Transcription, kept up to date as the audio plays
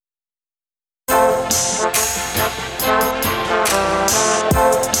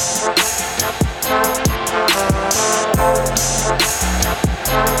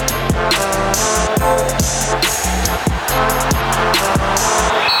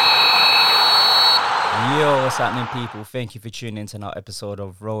What's happening, people? Thank you for tuning in to another episode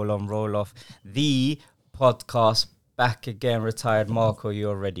of Roll On, Roll Off, the podcast. Back again, retired Marco, you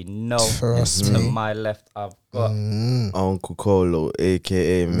already know. Trust me. To my left, I've got Uncle Colo,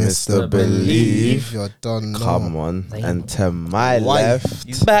 aka Mr. Believe. You're done. Come on. And to my left,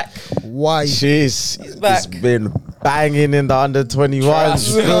 he's back. Why? Jeez, He's back. It's been banging in the under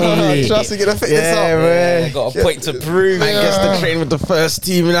 21s. Trust me, get a fitness up. Yeah, Got a point to prove. Man gets to train with the first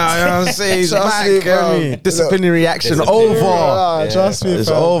team now. You know what I'm saying? He's Trust back, me, get bro. me? Disciplinary action Disciplinary. over. Trust me, It's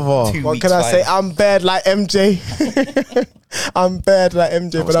fam. over. 2 What weeks can I say? fine. I'm bad like MJ. I'm bad like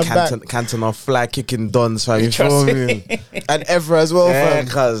MJ, but I'm back. Cantona fly kicking dons, fam. You feel Trust me? And Evra as well, Yeah, fam.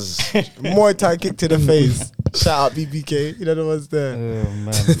 cuz. More time kick to the face. Shout out BBK. You know the ones there. Oh,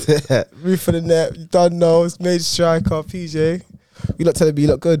 man. Roof for the net. You don't know. It's made striker, PJ. You lot telling me you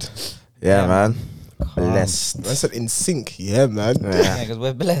look good. Yeah, man. Blessed. I said in sync. Yeah, man. Yeah, because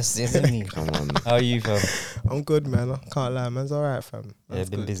we're blessed, isn't he? Come on. How are you, fam? I'm good, man. I can't lie. Man's all right, fam. Yeah,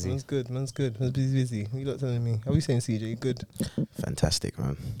 been good. busy. Man's good. Man's busy. You lot telling me. How are you saying, CJ? You good? Fantastic,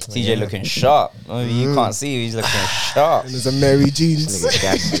 man. CJ looking sharp. You can't see, he's looking sharp. And there's a Mary Jeans. Nigga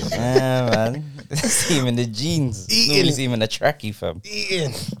gassy. Yeah, man. See him in the jeans. Normally see him in a trackie, fam.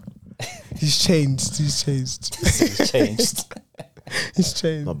 Eating. He's changed. He's changed. He's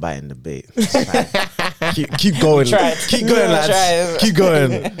changed. Not biting the bait. keep going. Tried. Keep going, We lads. tried. Keep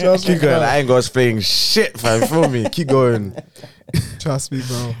going. Trust me, Keep going. bro. I ain't got explaining shit, fam. Feel me? Keep going. Trust me,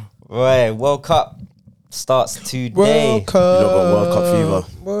 bro. Right, World Cup starts today. World Cup. You lot got World Cup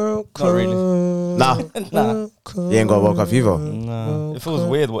fever? World Cup. Not really. Nah. World Cup. You ain't got World Cup fever? No, it feels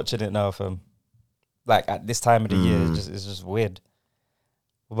weird watching it now, fam. Like at this time of the year, it's just weird.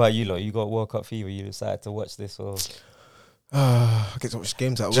 What about you, lot? You got World Cup fever? You decided to watch this, or I get to watch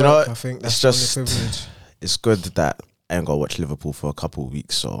games at Do you know work. what? I think It's that's the only just- privilege. It's good that I ain't got to watch Liverpool for a couple of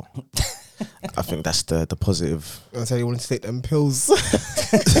weeks, so I think that's the positive. I said he wanted to take them pills.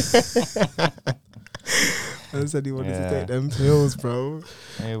 I said he wanted to take them pills, bro.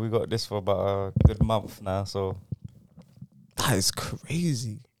 yeah, we got this for about a good month now. So That is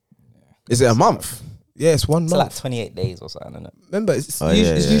crazy. Is it a month? Yeah, it's 1 it's month. like 28 days or something, isn't it? Remember, it's, Oh, it's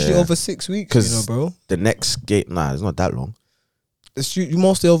yeah, usually yeah. over 6 weeks, 'Cause you know, bro. The next game, nah, it's not that long. It's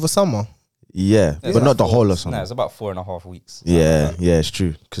mostly over summer. Yeah, It's but like not the whole or No, something. it's about 4.5 weeks. Yeah, it's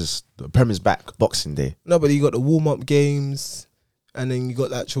true. Because the Prem is back Boxing Day. No, but you got the warm-up games, and then you got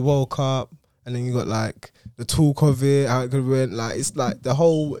the actual World Cup, and then you got, like, the talk of it, how it could went. Like, it's like the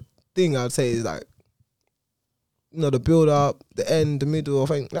whole thing, I would say, is like, you know, the build-up, the end, the middle. I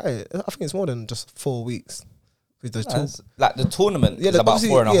think it's more than just 4 weeks. With the talk. Like the tournament Yeah, is about obviously,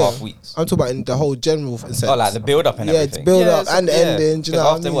 4.5 yeah. weeks. I'm talking about in the whole general sense. Oh, like the build up and Yeah, everything. it's build up it's- and the ending, do you know 'Cause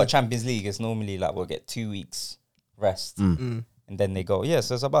what I after mean? what Champions League, it's normally like we'll get 2 weeks rest, and then they go. Yeah,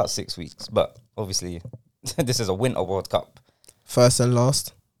 so it's about 6 weeks. But obviously, this is a Winter World Cup. First and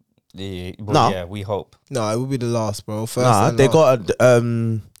last. Yeah, No. yeah, we hope. No, it will be the last, bro. First Nah, and they last. got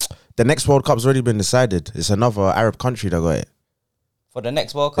the next World Cup's already been decided. It's another Arab country that got it. For the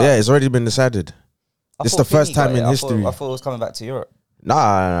next World Cup. Yeah, it's already been decided. I It's thought the first Finny got time in it. history. I thought it was coming back to Europe.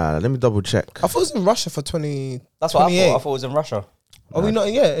 Nah, let me double check. I thought it was in Russia for 20. That's what I 28. thought. I thought it was in Russia. Are we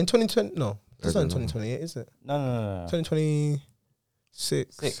not? Yeah, in 2020. No, it's not in don't know. 2028, is it? No.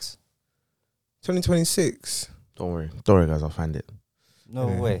 2026. 6. 2026. Don't worry, guys. I'll find it. No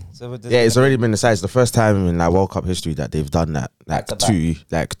way. So Yeah, it's already been decided. It's the first time in like World Cup history that they've done that. Like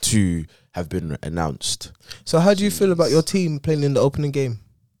Back to two have been announced. So, how do you feel about your team playing in the opening game?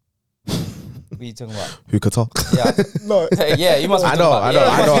 What are you talking about? Who Qatar? Yeah. No, Yeah, you must be I talking know, about, I know, yeah,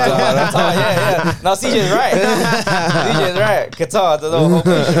 you I must know, be I talking know. about Qatar, yeah. Now CJ's right. CJ's right. Qatar, the whole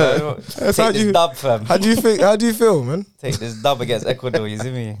country. That's how Take this you- dub, fam. how do you think? How do you feel, man? Take this dub against Ecuador, you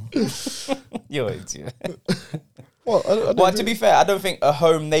see me? Yo, Well, I don't well, to be fair, I don't think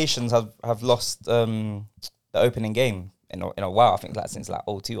home nations have lost the opening game in a while. I think like since like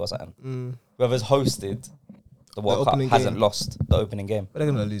 02 or something. Whoever's hosted the World Cup opening hasn't game. lost the opening game. But they're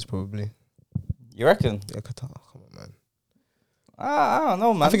gonna lose probably. You reckon? Yeah, Qatar. Come on, man. I don't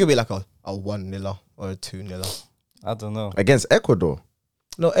know, man. I think it'll be like a 1-0 or a 2-0. I don't know. Against Ecuador.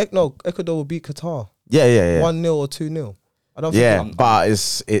 No, Ecuador will beat Qatar. Yeah. 1-0 or 2-0. I don't Yeah, think but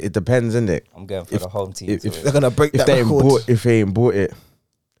it depends, isn't it? I'm going for the home team. if- to win. they're gonna break If that they record. ain't bought it,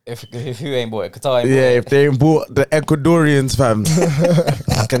 If who ain't bought it, Qatar ain't bought Yeah, it. if they ain't bought the Ecuadorians, fam,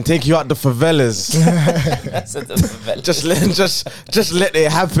 I can take you out the favelas. Said the favela. just let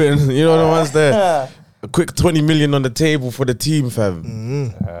it happen. You know the ones there. A quick 20 million on the table for the team,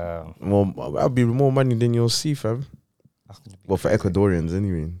 fam. That'll be more money than you'll see, fam. Well, for Ecuadorians,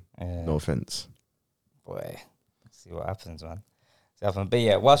 anyway. No offense. Boy, see what happens, man. See what happens. But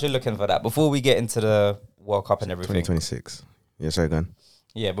yeah, whilst you're looking for that, before we get into the World Cup and everything, 2026. Yes, sorry, gun.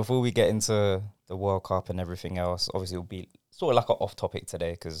 Yeah, before we get into the World Cup and everything else, obviously it'll be sort of like an off topic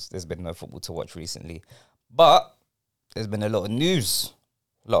today because there's been no football to watch recently. But there's been a lot of news,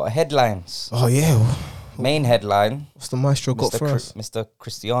 a lot of headlines. Oh yeah. Main headline. What's the maestro got for us? Mr.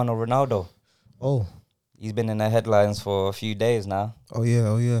 Cristiano Ronaldo. Oh. He's been in the headlines for a few days now. Oh yeah.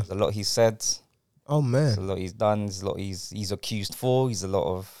 There's a lot he said. Oh man. There's a lot he's done. There's a lot he's accused for. He's a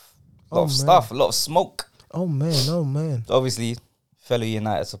lot of stuff. A lot of smoke. Oh man. Obviously, fellow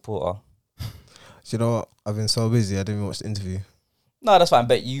United supporter. Do you know what? I've been so busy. I didn't even watch the interview. No, that's fine.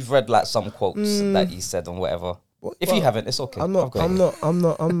 But you've read like some quotes that he said and whatever. If you haven't, it's okay. I'm not. I've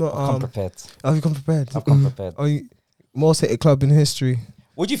come prepared. Have you come prepared? I've come prepared. Are you most hated club in history?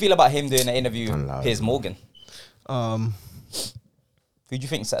 What do you feel about him doing an interview with Piers Morgan? Who do you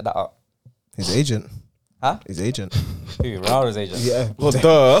think set that up? His agent. Huh? His agent. Who? Ronaldo's agent? Yeah. Well,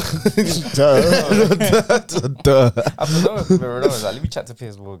 duh. Duh. I forgot Ronaldo's like, let me chat to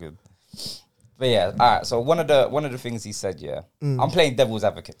Piers Morgan. But yeah, all right. So one of the things he said, yeah, I'm playing devil's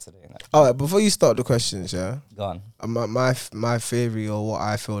advocate today. All right, before you start the questions, yeah, go on. My theory or what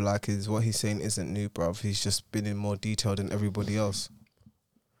I feel like is what he's saying isn't new, bruv. He's just been in more detail than everybody else.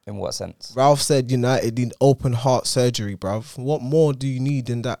 In what sense? Ralph said United need open heart surgery, bruv. What more do you need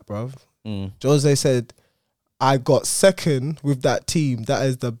than that, bruv? Jose said, I got second with that team. That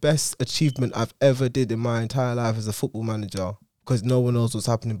is the best achievement I've ever did in my entire life as a football manager because no one knows what's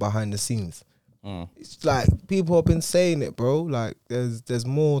happening behind the scenes. It's like people have been saying it, bro. Like there's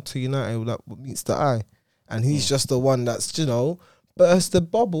more to United that meets the eye, and he's just the one that's burst the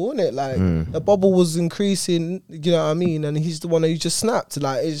bubble, innit? Like the bubble was increasing, you know what I mean? And he's the one who just snapped.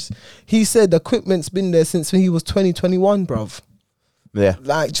 Like he said the equipment's been there since he was 2021, bruv. Yeah,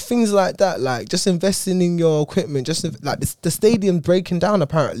 like things like that. Like just investing in your equipment. Just like the stadium breaking down.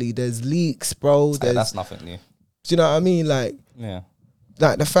 Apparently, there's leaks, bro. That's nothing new. Do you know what I mean? Like yeah.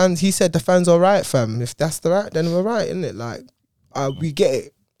 Like the fans, he said the fans are right, fam. If that's the right, then we're right, innit? Like, we get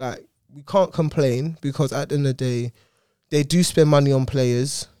it. Like, we can't complain because at the end of the day, they do spend money on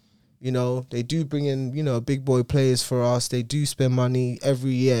players. You know, they do bring in, big boy players for us. They do spend money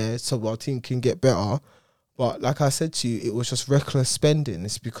every year so our team can get better. But like I said to you, it was just reckless spending.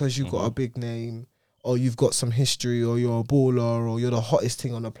 It's because you got a big name or you've got some history or you're a baller or you're the hottest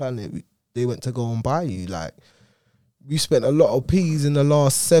thing on the planet. They went to go and buy you. Like, we spent a lot of P's in the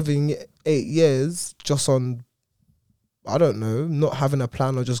last 7-8 years just on, I don't know, not having a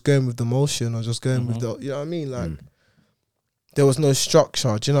plan or just going with the motion or just going with the, you know what I mean? Like, there was no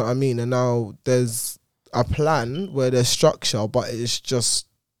structure, do you know what I mean? And now there's a plan where there's structure, but it's just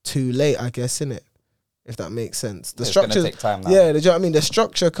too late, I guess, innit? If that makes sense. The structure, it's gonna take time now. Yeah, do you know what I mean? The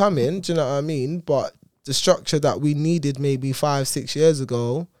structure coming, do you know what I mean? But the structure that we needed maybe 5-6 years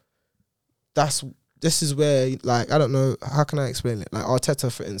ago, this is where, like, I don't know, how can I explain it? Like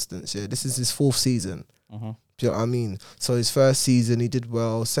Arteta, for instance, yeah, this is his 4th season. Do you know what I mean? So his first season, he did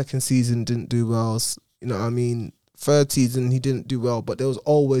well. Second season, didn't do well. You know what I mean? Third season, he didn't do well, but there was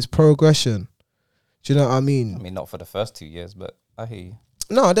always progression. Do you know what I mean? I mean, not for the first 2 years, but I hear you.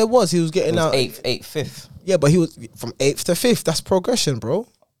 No, there was. He was getting out. 8th, 5th. Yeah, but he was from 8th to 5th. That's progression, bro.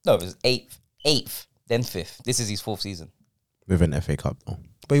 No, it was 8th, then 5th. This is his 4th season. With an FA Cup, though.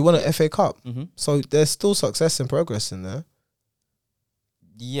 But he won an FA Cup. So there's still success and progress in there.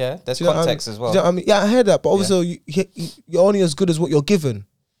 Yeah, there's context as well. Do you know what I mean? Yeah, I heard that. But also, you're only as good as what you're given.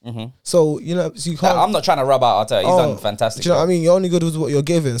 So, so you can't... I'm not trying to rub out Arteta. He's done fantastic. Do you know what I mean? You're only good with what you're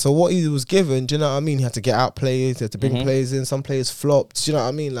given. So what he was given, do you know what I mean? He had to get out players. He had to bring players in. Some players flopped. Do you know what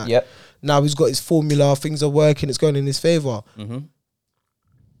I mean? Like, now he's got his formula. Things are working. It's going in his favour.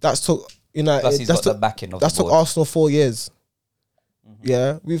 That's took United... Plus he's got the backing of That's the took board. Arsenal 4 years.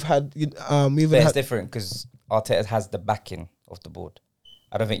 Yeah, we've had... it's different because Arteta has the backing of the board.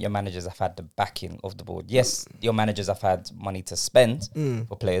 I don't think your managers have had the backing of the board. Yes, your managers have had money to spend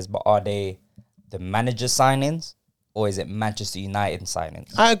for players, but are they the manager signings or is it Manchester United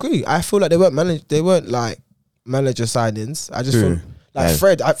signings? I agree. I feel like they weren't like manager signings. I just feel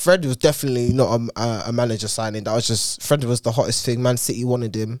like Fred was definitely not a manager signing. That was just Fred was the hottest thing. Man City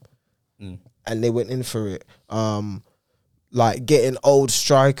wanted him, and they went in for it. Like getting old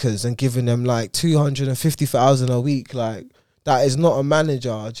strikers and giving them like 250,000 a week, like. that is not a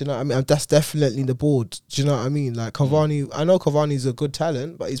manager. Do you know what I mean? And that's definitely the board. Do you know what I mean? Like Cavani, I know Cavani's a good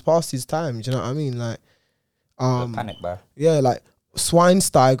talent, but he's past his time. Do you know what I mean? Like, Panic, bro. yeah, like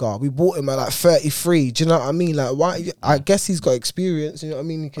Schweinsteiger, we bought him at like 33. Do you know what I mean? Like, why? I guess he's got experience. You know what I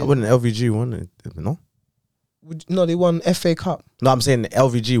mean? I wouldn't LVG wanted, no? No, they won FA Cup. No, I'm saying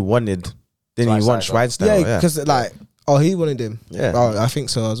LVG wanted. Then he won Schweinsteiger. Yeah, because like, he wanted him. Yeah. Oh, I think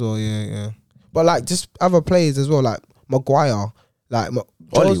so as well. Yeah. But like, just other players as well, like Maguire, like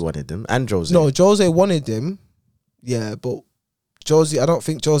Oli wanted him and Jose. No, Jose wanted him. Yeah, but Jose, I don't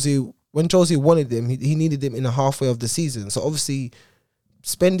think when Jose wanted him, he needed him in the halfway of the season. So obviously,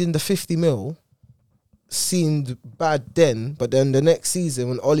 spending the 50 mil seemed bad then, but then the next season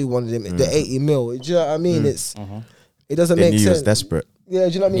when Oli wanted him, the 80 mil. Do you know what I mean? It doesn't make sense. He was desperate. Yeah,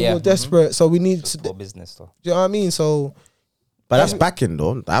 do you know what I mean? We're desperate, so we need to do business though. Do you know what I mean? So, but that's backing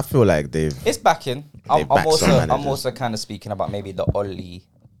though. I feel like it's backing. I'm also kind of speaking about maybe the Oli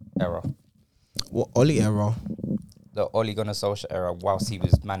era. What Oli era? The Ole Gunnar Solskjaer era whilst he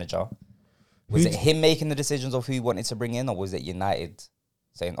was manager. Was it him making the decisions of who he wanted to bring in, or was it United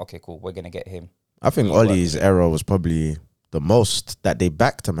saying, okay, cool, we're going to get him? I think Ole's era was probably the most that they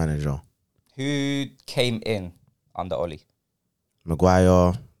backed a manager. Who came in under Ole?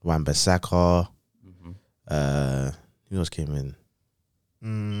 Maguire, Wan-Bissaka. Who else came in?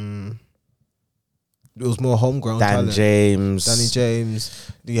 It was more homegrown Danny James.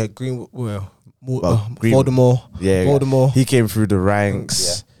 Yeah, Voldemort. Yeah, Voldemort. He came through the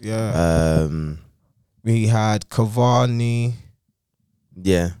ranks. Yeah. We had Cavani.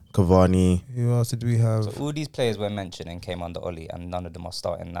 Yeah, Cavani. Who else did we have? So all these players we're mentioning came under Ole, and none of them are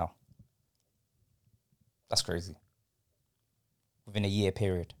starting now. That's within a year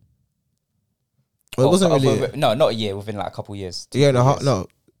period. Well, it wasn't really. No, not a year. Within like a couple of years. Yeah, no.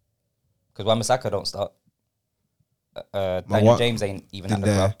 Because Wan-Bissaka don't start. Daniel James ain't even at the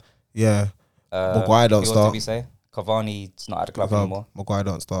club. Yeah. Maguire don't start. What did we say? Cavani's not at the club anymore. Maguire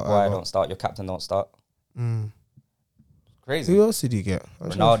don't start. Don't start. Your captain don't start. Crazy. Who else did he get?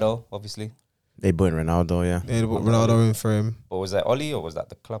 Ronaldo, obviously. They bought Ronaldo, yeah. They put Ronaldo in for him. But was that Oli or was that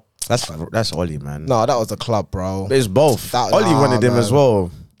the club? That's Oli, man. No, that was the club, bro. It's both. Oli wanted him as well.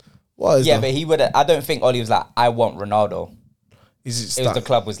 What is but he would. I don't think Oli was like, I want Ronaldo. It was like, the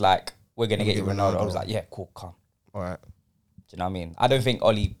club was like, we're gonna get you Ronaldo. I was like, yeah, cool, come. All right. Do you know what I mean? I don't think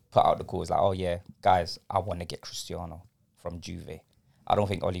Oli put out the call. It's like, oh yeah, guys, I want to get Cristiano from Juve. I don't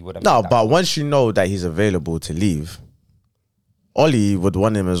think Oli would have. No, but once you know that he's available to leave, Oli would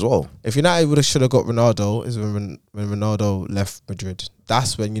want him as well. If United should have got Ronaldo, is when Ronaldo left Madrid.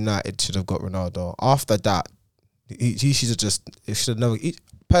 That's when United should have got Ronaldo. After that, he should have just. It should have never.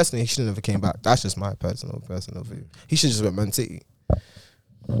 Personally, he should have never came back. That's just my personal view. He should have just went Man City.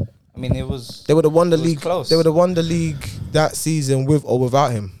 I mean, it was. They would have won the league. Close. They would have won the league that season with or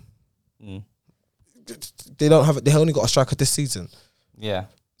without him. They don't have. They only got a striker this season. Yeah.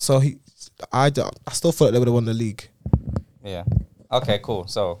 So I still feel like they would have won the league. Yeah. Okay. Cool.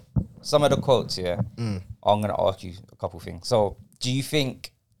 So some of the quotes here. I'm gonna ask you a couple things. So, do you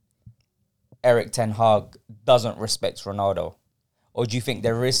think Erik ten Hag doesn't respect Ronaldo, or do you think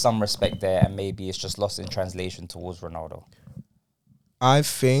there is some respect there and maybe it's just lost in translation towards Ronaldo? I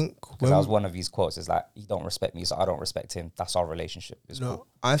think because that was one of his quotes. It's like, he don't respect me, so I don't respect him. That's our relationship. Cool.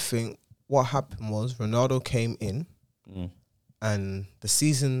 I think what happened was Ronaldo came in, and the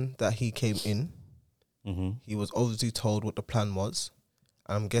season that he came in, he was obviously told what the plan was.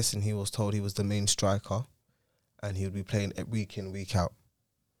 And I'm guessing he was told he was the main striker, and he would be playing it week in, week out.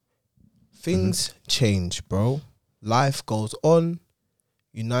 Things change, bro. Life goes on.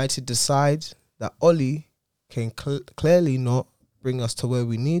 United decide that Oli can clearly not bring us to where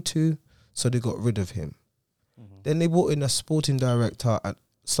we need to, so they got rid of him. Then they brought in a sporting director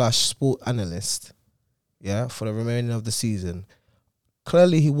 / sport analyst, for the remaining of the season.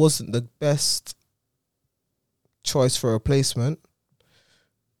 Clearly, he wasn't the best choice for a replacement,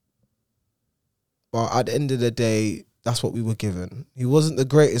 but at the end of the day, that's what we were given. He wasn't the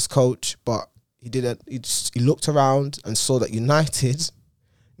greatest coach, but he did it. He looked around and saw that United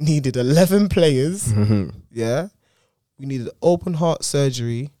needed 11 players. We needed open heart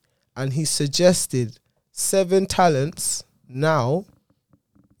surgery, and he suggested 7 talents now,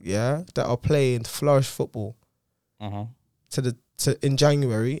 that are playing flourish football in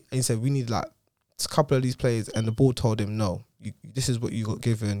January, and he said we need like a couple of these players, and the board told him no, this is what you got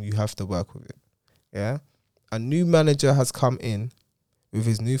given, you have to work with it. A new manager has come in with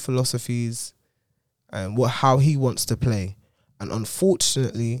his new philosophies and how he wants to play, and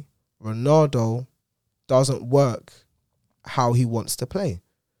unfortunately, Ronaldo doesn't work how he wants to play.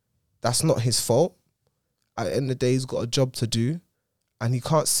 That's not his fault. at the end of the day, he's got a job to do, and he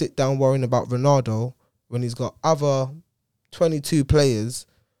can't sit down worrying about Ronaldo when he's got other 22 players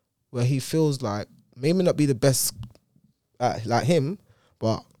where he feels like maybe not be the best like him,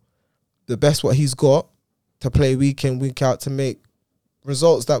 but the best what he's got to play week in, week out to make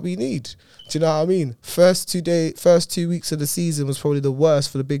results that we need. Do you know what I mean? First 2 weeks of the season was probably the worst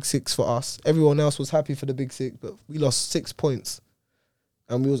for the Big Six for us. Everyone else was happy for the Big Six, but we lost 6 points.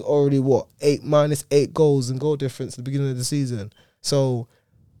 And we was already, -8 goals in goal difference at the beginning of the season. So,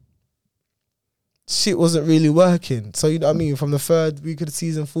 shit wasn't really working. So, you know what I mean? From the 3rd week of the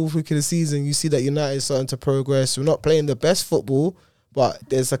season, 4th week of the season, you see that United is starting to progress. We're not playing the best football, but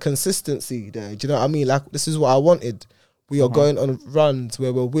there's a consistency there. Do you know what I mean? Like, this is what I wanted. We are going on runs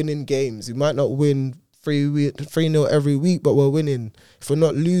where we're winning games. We might not win 3-0 every week, but we're winning. If we're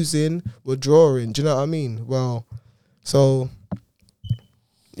not losing, we're drawing. Do you know what I mean? Well, so...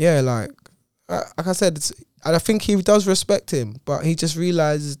 yeah, like I said, and I think he does respect him, but he just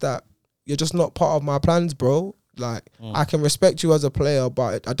realizes that you're just not part of my plans, bro. Like, I can respect you as a player,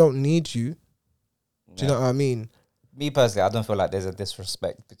 but I don't need you. Do you know what I mean? Me personally, I don't feel like there's a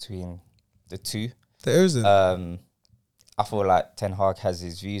disrespect between the two. There isn't. I feel like Ten Hag has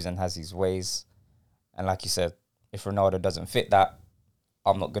his views and has his ways. And like you said, if Ronaldo doesn't fit that,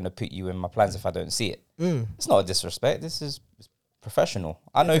 I'm not going to put you in my plans if I don't see it. It's not a disrespect. This is... professional.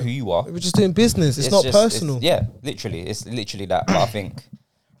 I know who you are. We're just doing business. It's not personal. Literally. It's literally that. But I think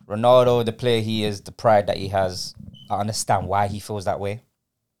Ronaldo, the player he is, the pride that he has, I understand why he feels that way.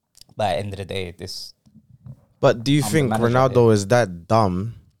 But at the end of the day, But do you think Ronaldo is that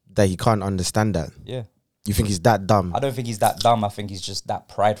dumb that he can't understand that? Yeah. You think he's that dumb? I don't think he's that dumb. I think he's just that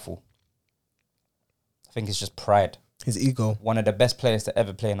prideful. I think it's just pride. His ego. One of the best players to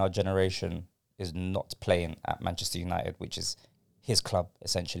ever play in our generation is not playing at Manchester United, which is his club,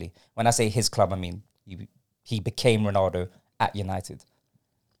 essentially. When I say his club, I mean he became Ronaldo at United.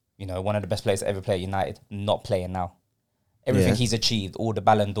 You know, one of the best players to ever play at United, not playing now. Everything he's achieved, all the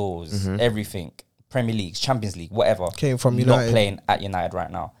Ballon d'Ors, everything, Premier Leagues, Champions League, whatever, came from United. Not playing at United right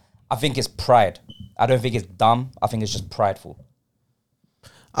now. I think it's pride. I don't think it's dumb. I think it's just prideful.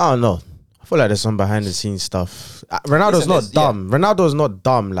 I don't know. I feel like there's some behind the scenes stuff. Ronaldo's not dumb. Yeah. Ronaldo's not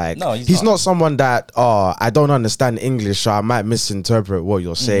dumb. Like, no, he's not someone that, I don't understand English, so I might misinterpret what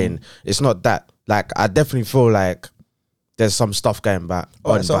you're saying. It's not that. Like, I definitely feel like there's some stuff going back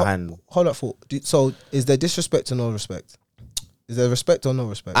behind. Hold up, so is there disrespect or no respect? Is there respect or no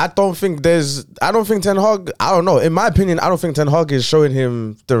respect? I don't think Ten Hag, I don't know. In my opinion, I don't think Ten Hag is showing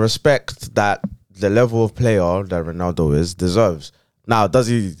him the respect that the level of player that Ronaldo deserves. Now, does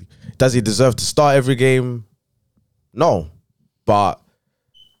he deserve to start every game? No. But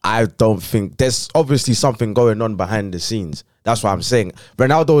I don't think there's obviously something going on behind the scenes. That's what I'm saying.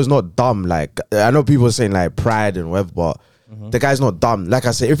 Ronaldo is not dumb. Like, I know people are saying like pride and whatever, but the guy's not dumb. Like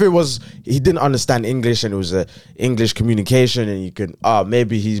I said, if it was, he didn't understand English and it was a English communication and you can,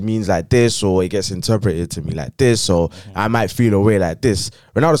 maybe he means like this or it gets interpreted to me like this or I might feel a way like this.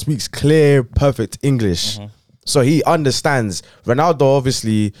 Ronaldo speaks clear, perfect English. So he understands. Ronaldo,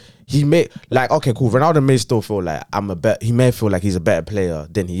 obviously, he may, like, okay, cool. Ronaldo may still feel like he may feel like he's a better player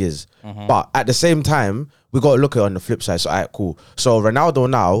than he is. But at the same time, we got to look at it on the flip side. So, all right, cool. So Ronaldo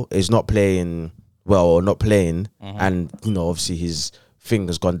now is not playing well or not playing. And, you know, obviously his thing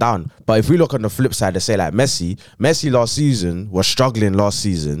has gone down. But if we look on the flip side, they say like Messi last season was struggling last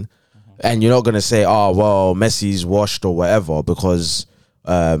season. And you're not going to say, oh, well, Messi's washed or whatever because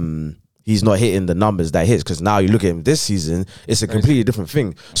he's not hitting the numbers that he hits. Because now you look at him this season, it's a completely different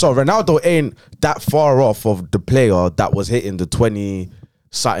thing. So Ronaldo ain't that far off of the player that was hitting the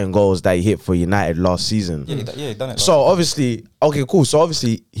 20-something goals that he hit for United last season. Yeah, he done it. So obviously, okay, cool. So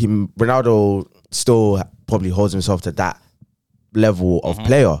obviously, Ronaldo still probably holds himself to that level of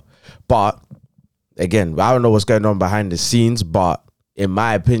player. But again, I don't know what's going on behind the scenes, but in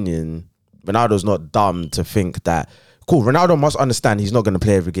my opinion, Ronaldo's not dumb to think that, cool, Ronaldo must understand he's not going to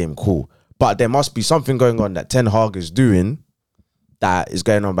play every game, cool. But there must be something going on that Ten Hag is doing that is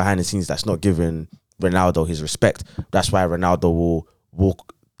going on behind the scenes that's not giving Ronaldo his respect. That's why Ronaldo will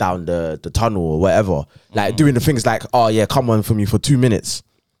walk down the tunnel or whatever. Like doing the things like, oh yeah, come on for me for 2 minutes.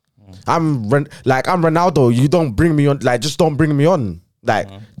 I'm Ronaldo, you don't bring me on, like just don't bring me on. Like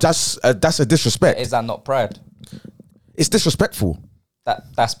that's a disrespect. Is that not pride? It's disrespectful.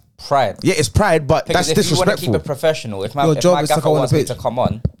 That's pride. Yeah, it's pride, but because that's disrespectful. If you want to keep it professional, if my gaffer wants me to come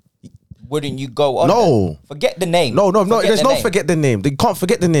on, wouldn't you go on? No. Then? Forget the name. No. There's no forget the name. They can't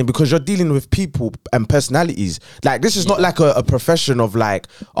forget the name because you're dealing with people and personalities. Like, this is not like a profession of like,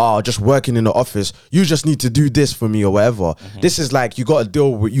 just working in the office. You just need to do this for me or whatever. This is like, you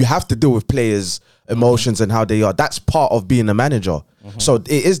have to deal with players' emotions and how they are. That's part of being a manager. So it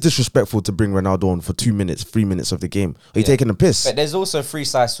is disrespectful to bring Ronaldo on for 2 minutes, 3 minutes of the game. Are you taking a piss? But there's also three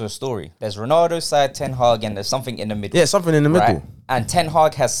sides to a story. There's Ronaldo's side, Ten Hag, and there's something in the middle. Yeah, something in the middle. Right? And Ten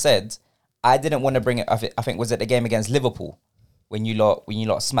Hag has said, I didn't want to bring it. I think was it the game against Liverpool when you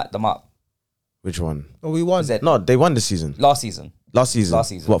lot smacked them up. Which one? Oh, we won. No, they won this season. Last season. What,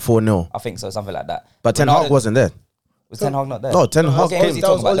 4-0? I think so, something like that. But Ten Hag wasn't there. Was Ten Hag not there? No, Ten Hag What game was he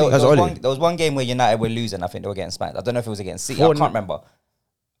talking about? Oli. There was one game where United were losing. I think they were getting smacked. I don't know if it was against City. 4-0. I can't remember.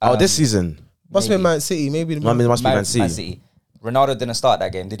 This season. Must be Man City. Maybe Must be Man City. Ronaldo didn't start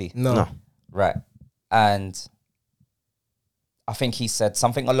that game, did he? No. Right. And I think he said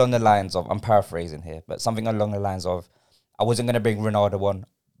something along the lines of, I'm paraphrasing here, but something along the lines of, I wasn't going to bring Ronaldo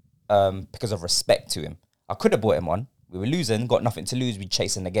on because of respect to him. I could have brought him on. We were losing, got nothing to lose. We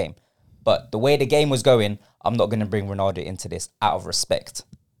chasing the game. But the way the game was going, I'm not going to bring Ronaldo into this out of respect.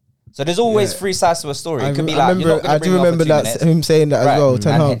 So there's always three sides to a story. It could be like, I do remember that him saying that as well.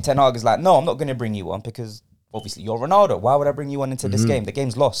 Ten Hag is like, no, I'm not going to bring you on because obviously you're Ronaldo. Why would I bring you on into this game? The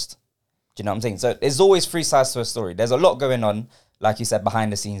game's lost. Do you know what I'm saying? So there's always three sides to a story. There's a lot going on, like you said,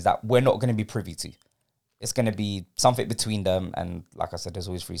 behind the scenes that we're not going to be privy to. It's going to be something between them. And like I said, there's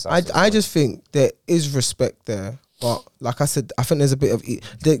always three sides. I just think there is respect there. But like I said, I think there's a bit of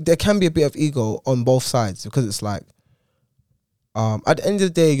there can be a bit of ego on both sides because it's like at the end of the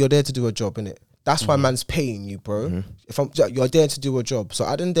day you're there to do a job, innit? That's why man's paying you, bro. If you're there to do a job. So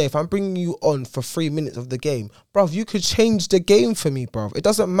at the end of the day, if I'm bringing you on for 3 minutes of the game, bruv, you could change the game for me, bruv. It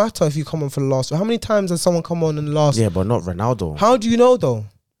doesn't matter if you come on for the last. How many times has someone come on in the last? Yeah, but not Ronaldo. How do you know though?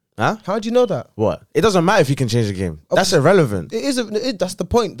 Huh? How do you know that? What? It doesn't matter if you can change the game. That's irrelevant. It is. That's the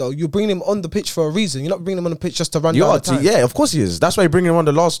point, though. You're bringing him on the pitch for a reason. You're not bringing him on the pitch just to run down the time. Yeah, of course he is. That's why you bring him on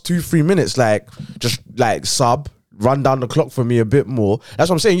the last 2-3 minutes, just sub, run down the clock for me a bit more. That's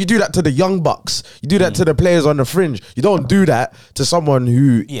what I'm saying. You do that to the young bucks. You do that to the players on the fringe. You don't do that to someone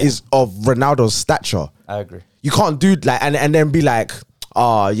who is of Ronaldo's stature. I agree. You can't do and then be like,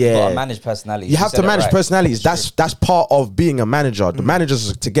 oh yeah, you gotta manage personalities. You have to manage personalities. That's part of being a manager. The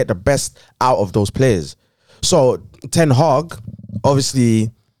manager's to get the best out of those players. So Ten Hag, obviously,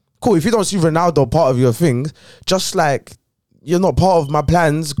 cool. If you don't see Ronaldo part of your things, just like you're not part of my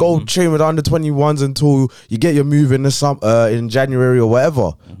plans, go train with under 21s until you get your move in the in January or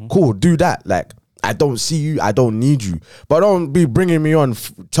whatever. Cool, do that. Like, I don't see you, I don't need you, but don't be bringing me on.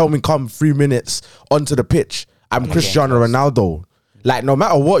 Tell me come 3 minutes onto the pitch. I'm Cristiano Ronaldo. Like, no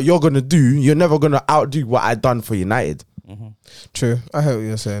matter what you're going to do, you're never going to outdo what I done for United. True. I hear what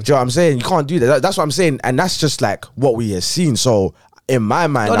you're saying. Do you know what I'm saying? You can't do that. That's what I'm saying. And that's just like what we have seen. So in my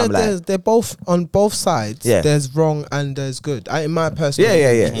mind, I'm like... They're both, on both sides, there's wrong and there's good. In my personal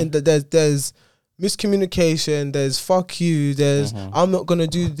opinion, there's miscommunication, there's fuck you, there's I'm not gonna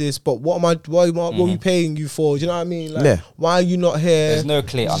do this, but what are we paying you for? Do you know what I mean? Like, why are you not here? There's no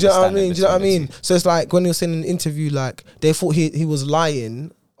clear understanding. Do you know what I mean? Two. So it's like when he was saying in an interview, like they thought he was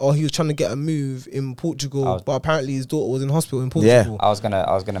lying or he was trying to get a move in Portugal, but apparently his daughter was in hospital in Portugal. I was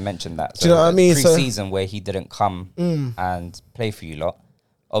gonna mention that. So do you know what I mean? Pre-season where he didn't come and play for you lot.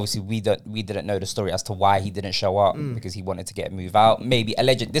 Obviously, we didn't know the story as to why he didn't show up because he wanted to get a move out. Maybe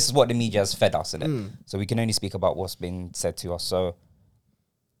alleged. This is what the media has fed us, innit? So we can only speak about what's been said to us. So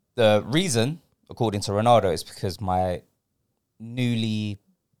the reason, according to Ronaldo, is because my newly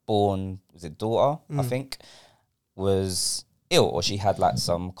born daughter, I think, was ill or she had like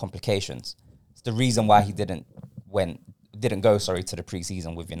some complications. It's the reason why he didn't go to the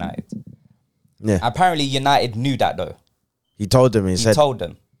pre-season with United. Yeah. Apparently, United knew that though. He told them. He told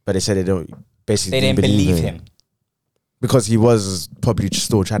them. But they said they don't. Basically, they didn't believe him because he was probably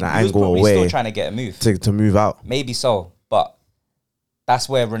still trying to angle away. Still trying to get a move to move out. Maybe so, but that's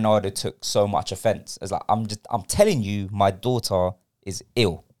where Ronaldo took so much offense. It's like I'm telling you, my daughter is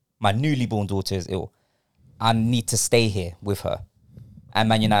ill. My newly born daughter is ill. I need to stay here with her. And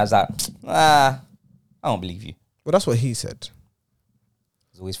Man United was like, I don't believe you. Well, that's what he said.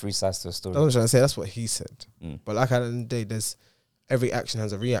 There's always three sides to a story. I'm trying to say that's what he said. But like at the end of the day, every action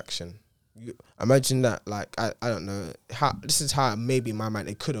has a reaction. You imagine that, like, I don't know this is how maybe in my mind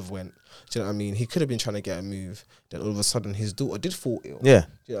it could have went. Do you know what I mean? He could have been trying to get a move. Then all of a sudden his daughter did fall ill. Yeah. Do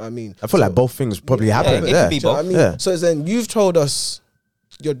you know what I mean? I feel like both things probably happened. It could be both. I mean? So then you've told us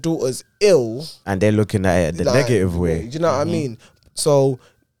your daughter's ill, and they're looking at it the negative way. Do you know what I mean? So,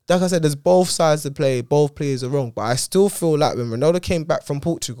 like I said, there's both sides to play. Both players are wrong. But I still feel like when Ronaldo came back from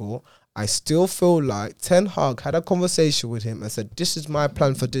Portugal, I still feel like Ten Hag had a conversation with him and said, this is my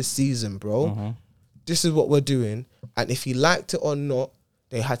plan for this season, bro. This is what we're doing. And if he liked it or not,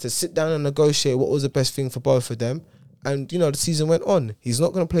 they had to sit down and negotiate what was the best thing for both of them. and the season went on. He's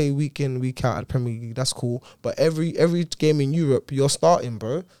not gonna play week in, week out at the Premier League. That's cool. But every game in Europe, you're starting,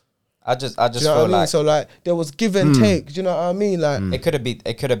 bro. I just Do you know feel what I mean? like So like there was give and take. Do you know what I mean? Like it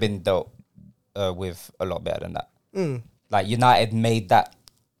could have been dealt with a lot better than that. Like United made that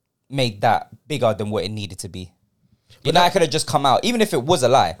bigger than what it needed to be. United could have just come out, even if it was a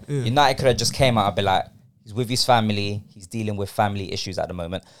lie. United could have just came out and be like, he's with his family, he's dealing with family issues at the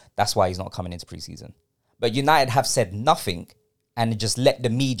moment. That's why he's not coming into preseason. But United have said nothing and just let the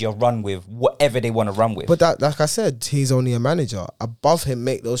media run with whatever they want to run with. But that, like I said, he's only a manager. Above him,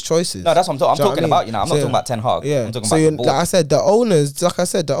 make those choices. No, that's what I'm talking. I'm talking about. I'm not So, talking about Ten Hag. Yeah. I'm talking So about the board. like I said,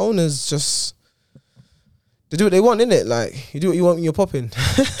 the owners just they do what they want, innit? Like you do what you want when you're popping.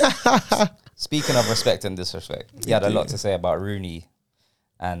 Speaking of respect and disrespect, he had a lot to say about Rooney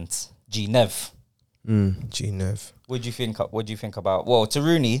and G-Nev. G-Nev. What do you think about? Well, to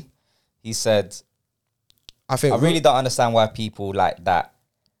Rooney, he said, I really don't understand why people like that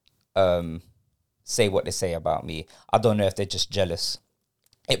say what they say about me. I don't know if they're just jealous.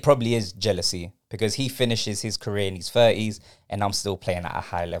 It probably is jealousy because he finishes his career in his 30s and I'm still playing at a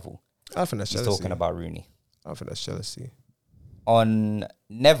high level. I think that's He's jealousy. talking about Rooney. I think that's jealousy. On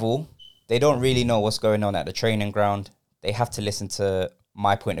Neville, they don't really know what's going on at the training ground. They have to listen to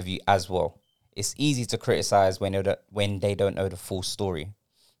my point of view as well. It's easy to criticize when they don't know the full story.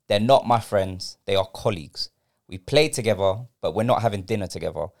 They're not my friends. They are colleagues. We play together, but we're not having dinner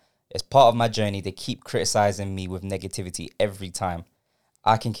together. It's part of my journey. They keep criticizing me with negativity every time.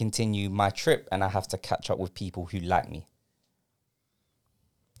 I can continue my trip and I have to catch up with people who like me.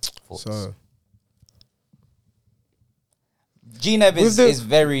 Thoughts? So G-Nev is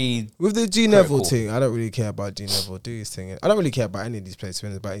very... With the G Neville critical. thing, I don't really care about G Neville. Do his thing. I don't really care about any of these players,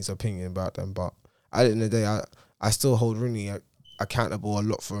 about his opinion about them. But at the end of the day, I still hold Rooney accountable a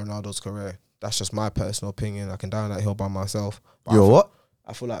lot for Ronaldo's career. That's just my personal opinion. I can die on that hill by myself. But You're what?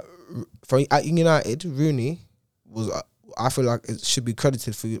 I feel like at United, Rooney was. I feel like it should be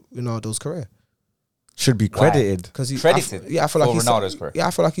credited for Ronaldo's career. Should be credited. Because he Credited I feel like for Ronaldo's career. Yeah,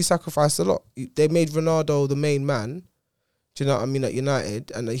 I feel like he sacrificed a lot. They made Ronaldo the main man. Do you know what I mean? At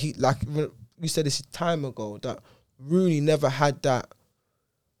United, and he, like you said this time ago, that Rooney never had that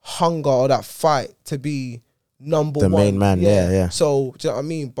hunger or that fight to be number The one. main man, yeah. So do you know what I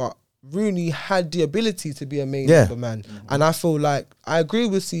mean? But Rooney had the ability to be a main Yeah. number man, and I feel like I agree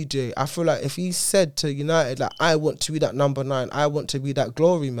with CJ. I feel like if he said to United, like, I want to be that number 9, I want to be that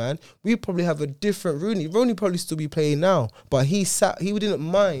glory man, we probably have a different Rooney. Rooney probably still be playing now, but he didn't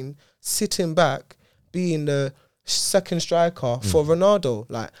mind sitting back, being the second striker for Ronaldo.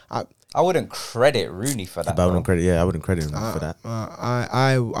 Like I wouldn't credit Rooney for that. But I bro. wouldn't credit him for that.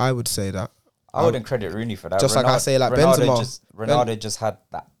 I would say that. I wouldn't credit Rooney for that. Just like I say, like Benzema. Ronaldo just had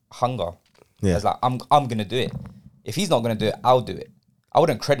that hunger. Yeah. It's like, I'm gonna do it. If he's not gonna do it, I'll do it. I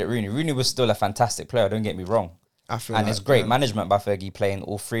wouldn't credit Rooney. Rooney was still a fantastic player, don't get me wrong. I feel And like, it's great management by Fergie playing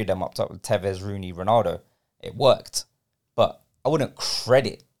all three of them up top with Tevez, Rooney, Ronaldo. It worked. But I wouldn't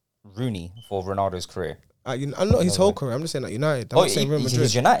credit Rooney for Ronaldo's career. I'm not his whole career. I'm just saying like United. I'm not saying Real Madrid.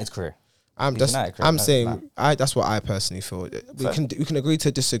 His United's career. I'm His United career. I'm No, saying that's what I personally feel. We can agree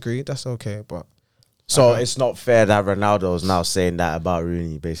to disagree. That's okay, but So it's not fair that Ronaldo is now saying that about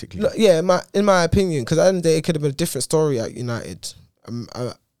Rooney, basically. yeah, in my opinion, because at the end of the day, it could have been a different story at United.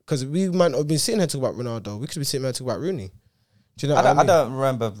 Because we might not have been sitting here talking about Ronaldo. We could be sitting here talking about Rooney. Do you know what I mean? I don't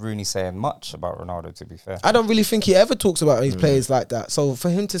remember Rooney saying much about Ronaldo, to be fair. I don't really think he ever talks about his players like that. So for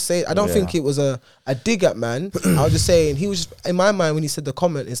him to say, I don't think it was a dig at man. I was just saying, he was just, in my mind, when he said the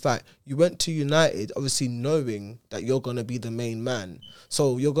comment, it's like, you went to United, obviously knowing that you're going to be the main man.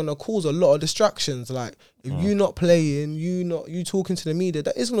 So you're going to cause a lot of distractions. Like, if you're not playing, you talking to the media,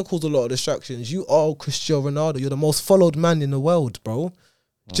 that is going to cause a lot of distractions. You are Cristiano Ronaldo. You're the most followed man in the world, bro.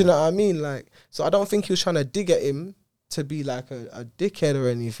 Do you know what I mean? Like, so I don't think he was trying to dig at him to be like a dickhead or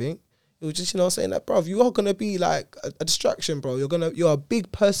anything. It was just, saying that, bro, you are gonna be like a distraction, bro. You're a big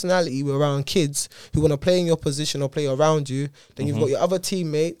personality around kids who wanna play in your position or play around you. Then you've got your other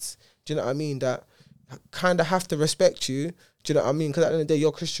teammates, do you know what I mean, that kind of have to respect you. Do you know what I mean? Because at the end of the day,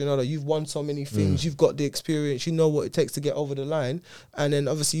 you're Cristiano Ronaldo. You've won so many things. You've got the experience. You know what it takes to get over the line. And then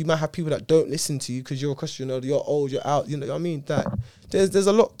obviously you might have people that don't listen to you because you're a Cristiano Ronaldo. You're old. You're out. You know what I mean? That there's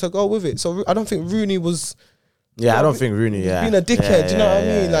a lot to go with it. So I don't think Rooney was. Yeah, I don't think Rooney, being a dickhead, do you know what I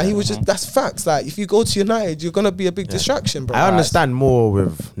mean? Like, he was just, that's facts. Like, if you go to United, you're going to be a big distraction, bro. I understand more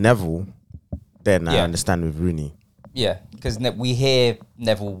with Neville than I understand with Rooney. Yeah, because we hear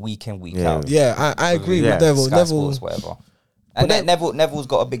Neville week in, week out. Yeah, I agree with Neville. Sky Neville, Sports, whatever. And Neville's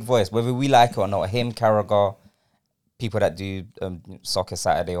got a big voice, whether we like it or not. Him, Carragher, people that do soccer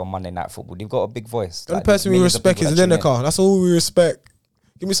Saturday or Monday Night Football, they've got a big voice. The only person we respect is Lineker. That's all we respect.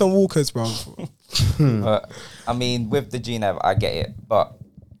 Give me some Walkers, bro. But, I mean, with the GNAV, I get it. But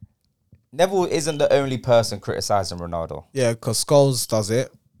Neville isn't the only person criticising Ronaldo. Yeah, because Scholes does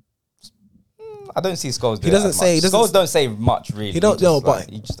it. I don't see Scholes do He doesn't say... Scholes don't say much, really. He don't know, but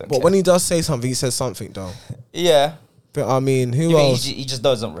care. when he does say something, he says something, though. Yeah. But, I mean, who else? He just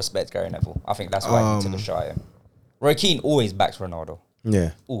doesn't respect Gary Neville. I think that's why he took a shot at him. Roy Keane always backs Ronaldo.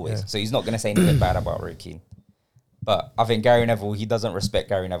 Yeah. Always. Yeah. So he's not going to say anything bad about Roy Keane. But I think Gary Neville, he doesn't respect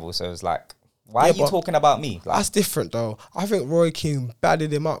Gary Neville. So it's like, why are you talking about me? Like, that's different, though. I think Roy Keane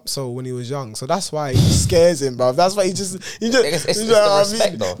batted him up so when he was young. So that's why he scares him, bro. That's why he just... It's the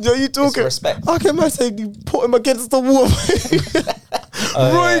respect, though. You know, you talking... It's respect. I can imagine you put him against the wall.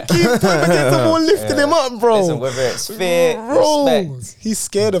 Roy Keane put him against the wall, lifting him up, bro. Listen, whether it's fear, respect... He's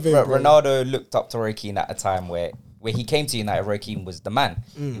scared of him, bro. Ronaldo looked up to Roy Keane at a time where he came to United. Roy Keane was the man.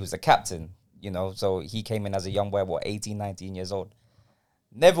 He was the captain, you know. So he came in as a young boy, 18, 19 years old.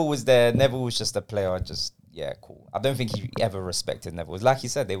 Neville was there. Neville was just a player. Just, yeah, cool. I don't think he ever respected Neville. Like you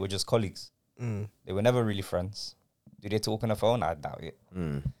said, they were just colleagues. They were never really friends. Do they talk on the phone? I doubt it.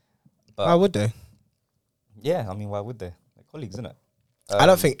 But why would they? Yeah, I mean, why would they? They're colleagues, isn't it? I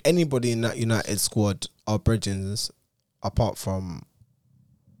don't think anybody in that United squad are bridges apart from...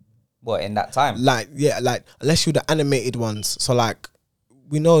 What, in that time? Like, yeah, like, unless you're the animated ones. So, like,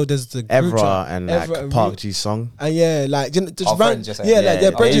 we know there's the Evra and like Park Ji Song. And yeah, like just friends,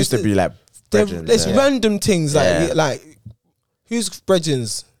 they're They used to be like there's random things like who's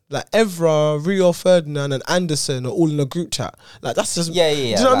Bredgens? Like Evra, Rio Ferdinand and Anderson are all in a group chat. Like that's just Do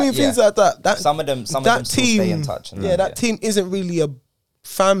you know what I mean? Things like that. That some of them still stay in touch. And that team isn't really a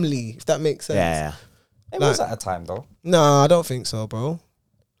family, if that makes sense. Yeah. It was at a time though. No, I don't think so, bro.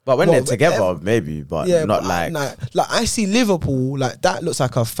 But when they're together, maybe, but not like... Like, I see Liverpool, like, that looks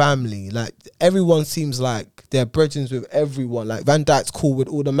like a family. Like, everyone seems like they're brethren with everyone. Like, Van Dijk's cool with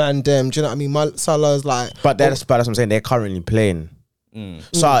all the man them. Do you know what I mean? Salah's like... But that's what I'm saying. They're currently playing.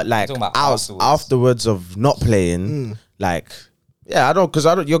 So, like, afterwards of not playing, like... Yeah, I don't... Because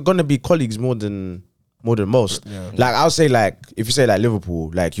you're going to be colleagues more than most. Yeah. Like, I'll say, like, if you say, like, Liverpool,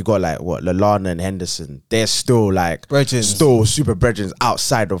 like, you got, like, what, Lallana and Henderson. They're still, like... Still super brethren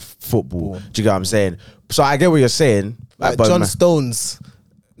outside of football. Do you get what I'm saying? So, I get what you're saying. Like, John Stones.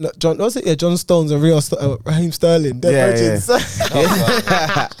 No, John, what's it? Yeah, John Stones and Raheem Sterling. They're brethren.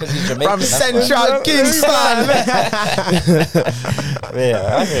 From Central Kingston.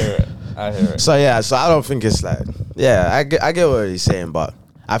 Yeah, I hear it. So, yeah, so I don't think it's like... Yeah, I get what he's saying, but...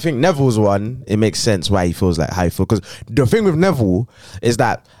 I think Neville's one, it makes sense why he feels like how he feels. Because the thing with Neville is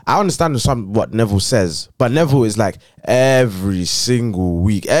that I understand what Neville says, but Neville is like every single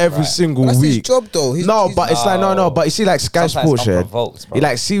week, single That's week. His job though. But it's like, no, but you see like Sky Sports here, you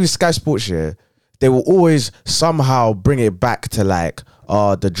like see with Sky Sports here, they will always somehow bring it back to like,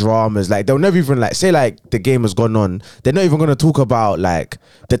 the dramas. Like they'll never even like say like the game has gone on. They're not even gonna talk about like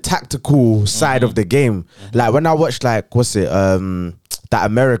the tactical side of the game. Like when I watched like what's it that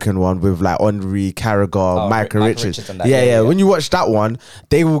American one with like Henry Carragher, Michael Richards. Yeah. When you watch that one,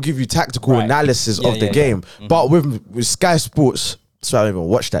 they will give you tactical analysis of the game. But with Sky Sports, so I don't even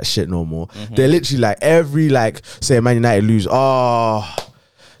watch that shit no more. They're literally like every like say Man United lose.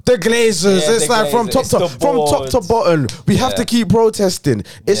 The Glazers, it's like from top to bottom. We have to keep protesting.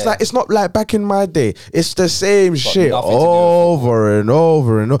 It's like it's not like back in my day. It's the same shit over and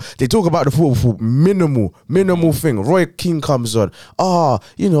over and over. They talk about the football minimal thing. Roy Keane comes on.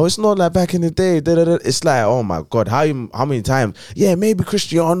 It's not like back in the day. It's like, oh my god, how many times? Yeah, maybe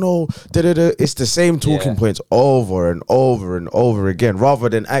Cristiano. It's the same talking points over and over and over again, rather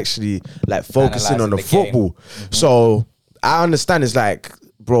than actually like focusing on the football. So I understand. It's like,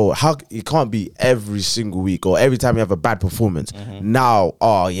 bro, how it can't be every single week or every time you have a bad performance. Now,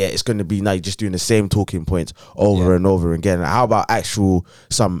 it's going to be now you're just doing the same talking points over and over again. How about actual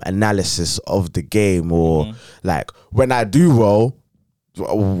some analysis of the game or like when I do well,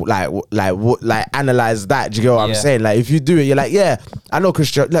 like analyze that. Do you get what I'm saying? Like if you do it, you're like, yeah, I know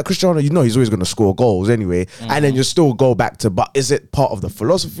Cristiano, you know he's always going to score goals anyway, and then you still go back to, but is it part of the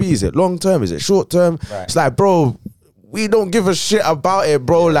philosophy? Is it long term? Is it short term? It's like, bro, we don't give a shit about it,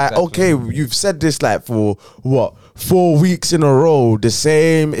 bro. Like, okay, you've said this like for what, 4 weeks in a row, the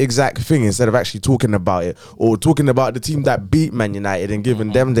same exact thing, instead of actually talking about it or talking about the team that beat Man United and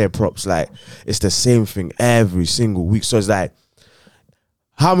giving them their props. Like, it's the same thing every single week. So it's like,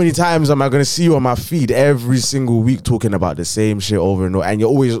 how many times am I going to see you on my feed every single week talking about the same shit over and over? And you're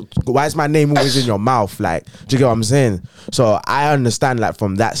always, why is my name always in your mouth? Like, do you get what I'm saying? So I understand like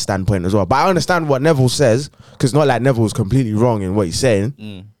from that standpoint as well. But I understand what Neville says, because not like Neville's completely wrong in what he's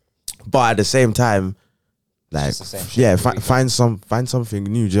saying. But at the same time, like, yeah, find something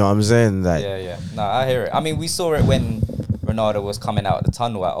new. Do you know what I'm saying? Like, yeah. No, I hear it. I mean, we saw it when Ronaldo was coming out of the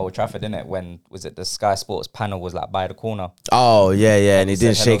tunnel at Old Trafford, didn't it? When was it the Sky Sports panel was like by the corner? Oh yeah, and he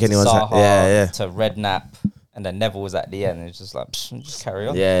didn't shake anyone's hand. Yeah. To Redknapp, and then Neville was at the end. It's just like just carry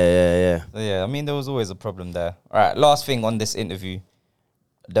on. Yeah. So, yeah, I mean, there was always a problem there. All right, last thing on this interview,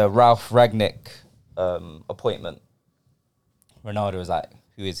 the Ralph Rangnick appointment. Ronaldo was like,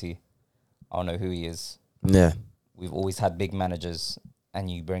 "Who is he? I don't know who he is." Yeah. We've always had big managers,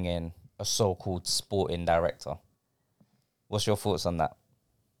 and you bring in a so-called sporting director. What's your thoughts on that?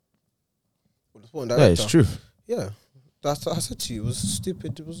 Yeah, it's true. Yeah, that's what I said to you. It was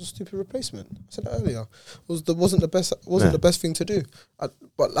stupid. It was a stupid replacement. I said that earlier. Wasn't the best thing to do.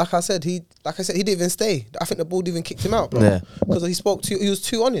 But like I said, he didn't even stay. I think the board even kicked him out, bro. Because he was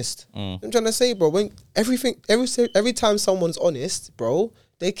too honest. I'm trying to say, bro. When every time someone's honest, bro,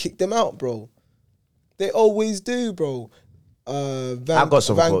 they kick them out, bro. They always do, bro. I've got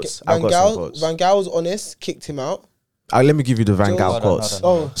some quotes. Van Gaal's honest, kicked him out. Let me give you the Van Gaal quotes.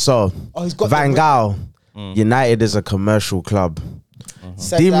 He's got Van Gaal. United is a commercial club.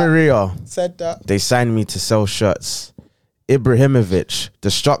 Di Maria said that. They signed me to sell shirts. Ibrahimovic,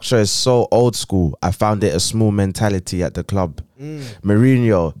 the structure is so old school. I found it a small mentality at the club.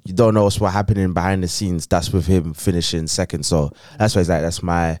 Mourinho, you don't know what's happening behind the scenes. That's with him finishing second. So that's why he's like, that's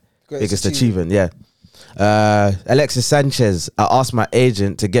my biggest achievement. Yeah. Alexis Sanchez, I asked my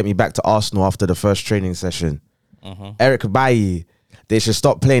agent to get me back to Arsenal after the first training session. Eric Bailly, they should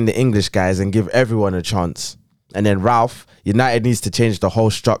stop playing the English guys and give everyone a chance. And then Ralph, United needs to change the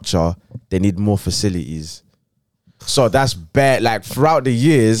whole structure. They need more facilities. So that's bad. Like throughout the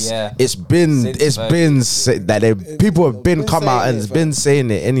years, it's been that people have been come out and been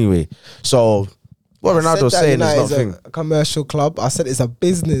saying it anyway. So what Ronaldo's saying is nothing. A commercial club. I said it's a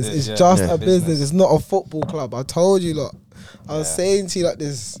business. It's just a business. It's not a football club. I told you, lot. I was saying to you like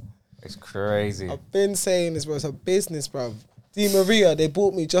this. It's crazy. I've been saying this, bro. It's a business, bro. Di Maria, they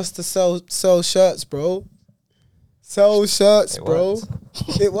bought me just to sell shirts, bro. Sell shirts, bro.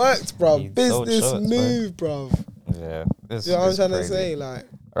 It worked, bro. Business move, bro. Yeah. You know what I'm trying to say? Like,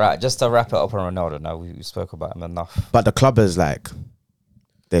 right, just to wrap it up on Ronaldo now, we spoke about him enough. But the club is like,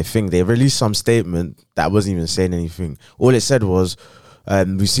 they released some statement that wasn't even saying anything. All it said was,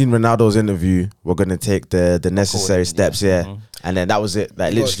 we've seen Ronaldo's interview. We're going to take the necessary steps, And then that was it.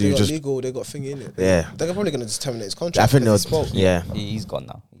 Like they literally got just legal. They got thing in it. Yeah. They're probably going to just terminate his contract. I think they'll. Yeah. He's gone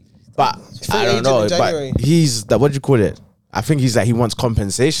now. But I don't know. But he's that. What do you call it? I think he's like he wants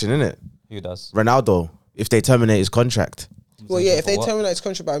compensation, innit? Who does? Ronaldo. If they terminate his contract. Well, yeah. If they terminate his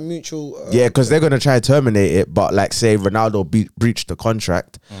contract by mutual. Yeah, because they're gonna try to terminate it, but like say Ronaldo breached the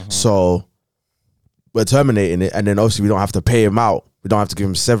contract, so we're terminating it, and then obviously we don't have to pay him out. We don't have to give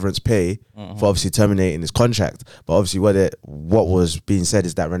him severance pay for obviously terminating his contract. But obviously what was being said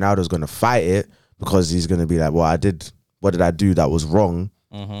is that Ronaldo's going to fight it because he's going to be like, well, what did I do that was wrong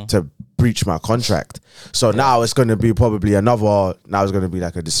to breach my contract? So now it's going to be probably now it's going to be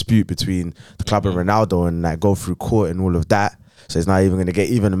like a dispute between the club and Ronaldo and like go through court and all of that. So it's not even going to get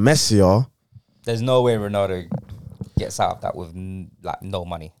even messier. There's no way Ronaldo gets out of that with like no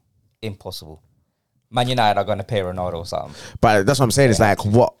money. Impossible. Man United are going to pay Ronaldo or something. But that's what I'm saying. It's like,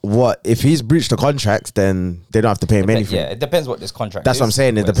 what if he's breached the contract, then they don't have to pay him anything. Yeah, it depends what this contract That's is. what I'm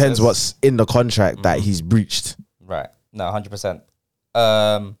saying. It depends what's in the contract that he's breached. Right. No, 100%.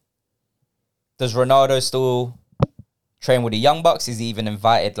 Does Ronaldo still train with the Young Bucks? Is he even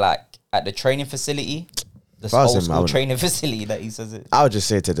invited like at the training facility? The old school training facility that he says it. I would just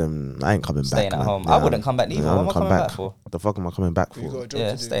say to them, I ain't coming back. Staying at home. Yeah, I wouldn't come back either. What am I coming back for? The fuck am I coming back for?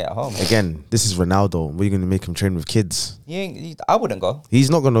 Yeah, stay at home. Again, this is Ronaldo. We're going to make him train with kids. I wouldn't go. He's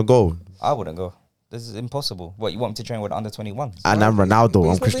not going to go. I wouldn't go. This is impossible. What, you want him to train with the under 21s? And I'm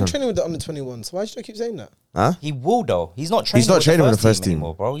Ronaldo. He's not been training with the under 21s. Why should I keep saying that? Huh? He will though. He's not training with the first team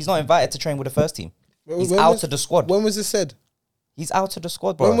anymore, bro. He's not invited to train with the first team. He's out of the squad. When was it said? He's out of the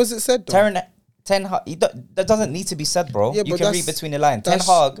squad, bro. When was it said though? Ten Hag, that doesn't need to be said, bro. Yeah, you can read between the lines. Ten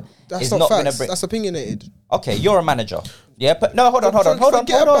Hag is not going to bring. That's opinionated. Okay, you're a manager. Yeah, but no, hold on.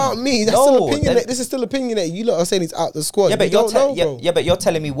 Forget about me. That's still opinionated. This is still opinionated. You lot are saying he's out the squad. Yeah, but you're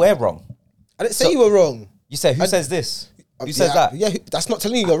telling me we're wrong. I didn't say you were wrong. You said who says this? Who says that? Yeah, that's not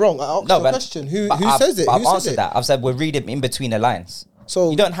telling you you're wrong. I asked you a question. Who says it? I've answered that. I've said we're reading in between the lines.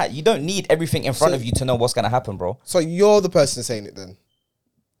 So you don't need everything in front of you to know what's going to happen, bro. So you're the person saying it then.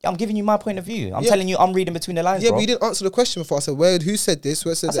 I'm giving you my point of view. I'm telling you, I'm reading between the lines, Yeah, bro. but you didn't answer the question before. I said, who said this?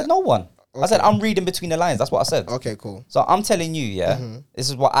 Who said I that? said no one. Okay. I said I'm reading between the lines. That's what I said. Okay, cool. So I'm telling you, this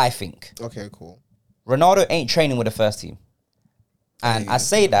is what I think. Okay, cool. Ronaldo ain't training with the first team. And I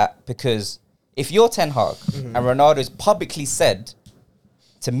say that because if you're Ten Hag and Ronaldo's publicly said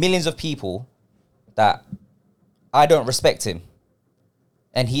to millions of people that I don't respect him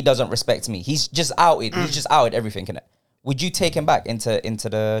and he doesn't respect me, he's just outed everything, innit? Would you take him back into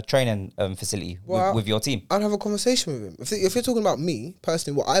the training facility with your team? I'd have a conversation with him. If you're talking about me,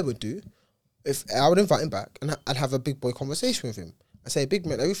 personally, what I would do, if I would invite him back and I'd have a big boy conversation with him. I say, big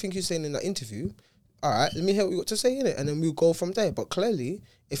man, everything you're saying in that interview, all right, let me hear what you got to say in it, and then we'll go from there. But clearly,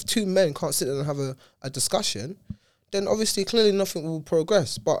 if two men can't sit there and have a discussion, then obviously, clearly nothing will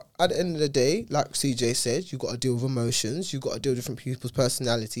progress. But at the end of the day, like CJ said, you got to deal with emotions, you got to deal with different people's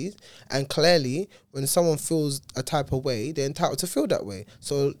personalities, and clearly, when someone feels a type of way, they're entitled to feel that way.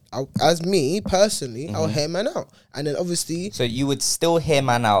 So, as me, personally, I'll hear man out. And then obviously... So you would still hear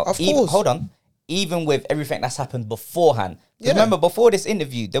man out? Of course. Hold on. Even with everything that's happened beforehand. Yeah. Remember, before this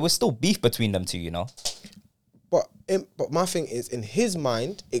interview, there was still beef between them two, you know? But my thing is, in his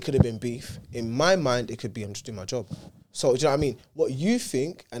mind, it could have been beef. In my mind, it could be I'm just doing my job. So, do you know what I mean? What you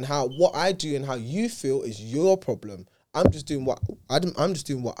think and what I do and how you feel is your problem. I'm just doing what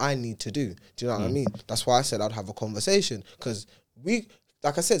I need to do. Do you know what I mean? That's why I said I'd have a conversation, because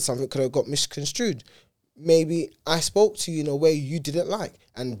like I said, something could have got misconstrued. Maybe I spoke to you in a way you didn't like,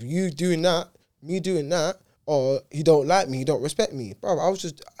 and you doing that, me doing that. Or you don't like me, you don't respect me, bro. I've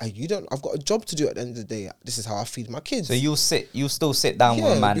got a job to do at the end of the day. This is how I feed my kids. So you'll still sit down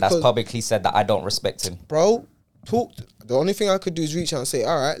with a man that's publicly said that I don't respect him, bro. Talk. The only thing I could do is reach out and say,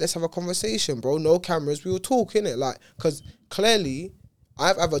 all right, let's have a conversation, bro. No cameras, we will talk, innit? Like, because clearly,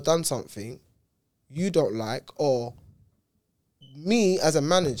 I've either done something you don't like, or me as a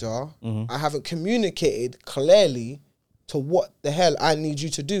manager, I haven't communicated clearly to what the hell I need you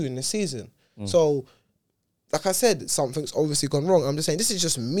to do in the season. So, like I said, something's obviously gone wrong. I'm just saying, this is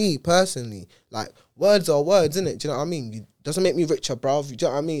just me personally. Like, words are words, innit? Do you know what I mean? It doesn't make me richer, bro. Do you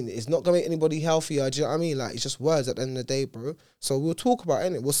know what I mean? It's not going to make anybody healthier. Do you know what I mean? Like, it's just words at the end of the day, bro. So we'll talk about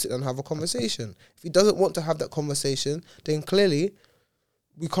it, innit? We'll sit and have a conversation. If he doesn't want to have that conversation, then clearly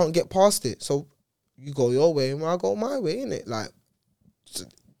we can't get past it. So you go your way and I'll go my way, innit? Like,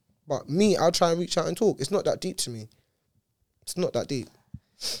 but me, I'll try and reach out and talk. It's not that deep to me. It's not that deep.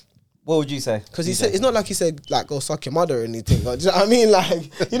 What would you say? Because he said, it's not like he said, like, go suck your mother or anything. Like, do you know what I mean? Like,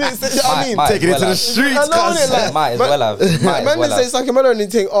 he didn't say, do you know what I mean? Taking it to the streets, I know, innit? Like, might as well have. Man didn't say suck your mother or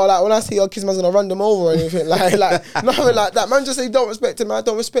anything. Or like, when I see your kids, man's gonna run them over or anything. Like nothing like that. Man just say, don't respect him, I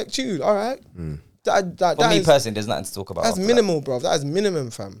don't respect you. All right? For me personally, there's nothing to talk about. That's minimal, bro. That is minimum,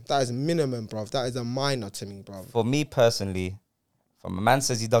 fam. That is minimum, bro. That is a minor to me, bro. For me personally, if a man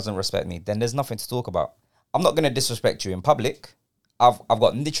says he doesn't respect me, then there's nothing to talk about. I'm not gonna disrespect you in public. I've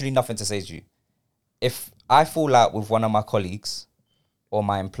got literally nothing to say to you. If I fall out with one of my colleagues or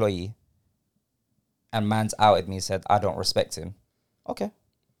my employee and man's outed me and said, I don't respect him, okay.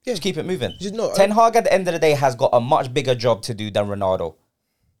 Yeah. Just keep it moving. Ten Hag at the end of the day has got a much bigger job to do than Ronaldo.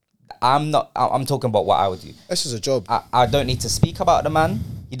 I'm talking about what I would do. This is a job. I don't need to speak about the man.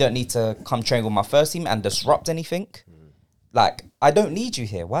 You don't need to come train with my first team and disrupt anything. Like, I don't need you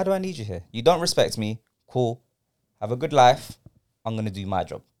here. Why do I need you here? You don't respect me. Cool. Have a good life. I'm going to do my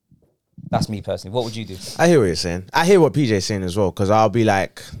job. That's me personally. What would you do? I hear what you're saying. I hear what PJ's saying as well, because I'll be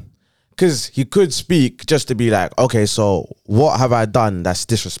like, because he could speak just to be like, okay, so what have I done that's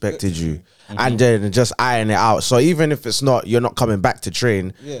disrespected you? And then just iron it out. So even if it's not, you're not coming back to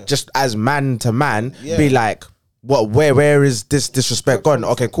train, just as man to man, be like, what? Where is this disrespect gone?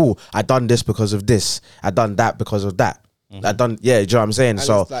 Okay, cool. I done this because of this. I done that because of that. I done, do you know what I'm saying? And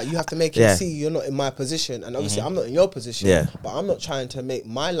so it's like, you have to make him see you're not in my position, and obviously I'm not in your position. But I'm not trying to make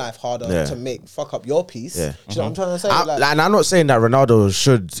my life harder to fuck up your piece. Do you know what I'm trying to say? And I'm not saying that Ronaldo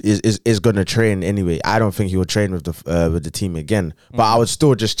is gonna train anyway. I don't think he will train with the team again. But I would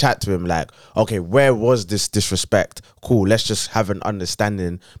still just chat to him like, okay, where was this disrespect? Cool, let's just have an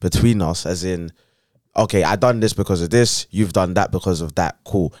understanding between us, as in, okay, I done this because of this, you've done that because of that.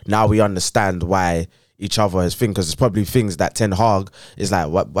 Cool. Now we understand why each other has thing, because it's probably things that Ten Hag is like,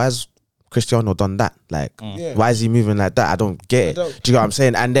 why has Cristiano done that? Like, why is he moving like that? I don't get it. Do you know what I'm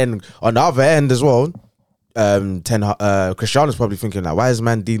saying? And then on the other end as well, Cristiano's probably thinking like, why is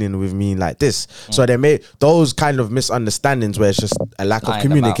man dealing with me like this? So they made those kind of misunderstandings where it's just a lack of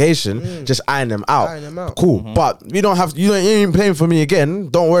communication, just iron them out. Cool, but we don't have you ain't playing for me again.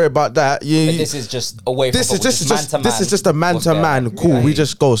 Don't worry about that. But this is just away from this is just a man to man. Cool, we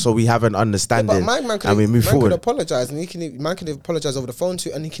just go so we have an understanding and we move forward. Man could apologize, and man can apologize over the phone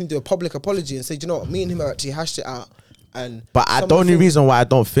too, and he can do a public apology and say, you know what, me and him actually hashed it out. But the only reason why I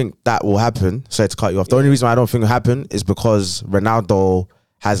don't think that will happen, sorry to cut you off, the only reason why I don't think it will happen is because Ronaldo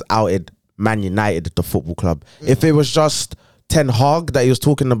has outed Man United, the football club. If it was just Ten Hag that he was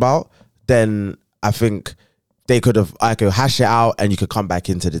talking about, then I think I could hash it out and you could come back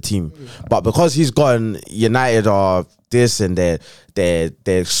into the team. But because he's gotten United or this and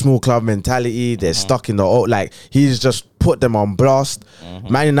their small club mentality, they're stuck in the old, like he's just put them on blast.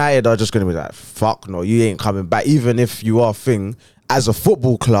 Man United are just gonna be like, fuck no, you ain't coming back. Even if you are as a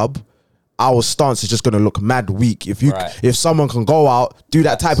football club, our stance is just gonna look mad weak. If someone can go out, do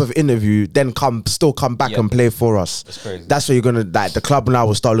that type of interview, then come back and play for us. That's what you're gonna like. The club now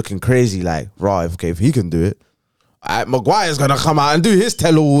will start looking crazy. Like, right, okay, if he can do it, Maguire's gonna come out and do his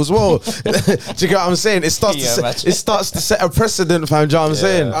tell-all as well. Do you get what I'm saying? It starts to set a precedent, fam. Do you know what I'm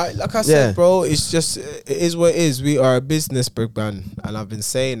saying? Like I said, bro, it's just it is what it is. We are a business, big man, and I've been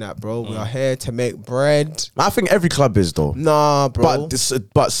saying that, bro. We are here to make bread. I think every club is though. Nah, bro.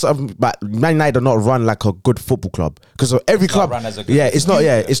 But Man United are not run like a good football club because every club,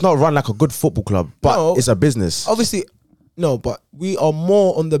 it's not run like a good football club, but it's a business. Obviously, no, but we are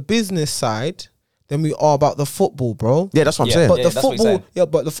more on the business side than we are about the football, bro. Yeah, that's what I'm saying. But the football,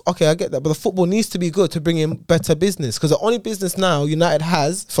 okay, I get that. But the football needs to be good to bring in better business. Because the only business now United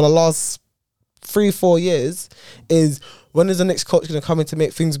has for the last 3-4 years is when is the next coach going to come in to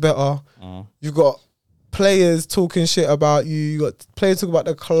make things better? You've got players talking shit about you. You got players talking about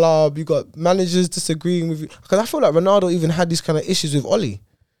the club. You got managers disagreeing with you. Because I feel like Ronaldo even had these kind of issues with Oli.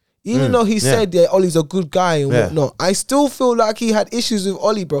 Even though he said Ollie's a good guy and whatnot, I still feel like he had issues with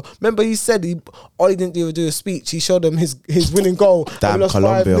Ollie, bro. Remember he said Ollie didn't even do a speech. He showed them his winning goal. Damn,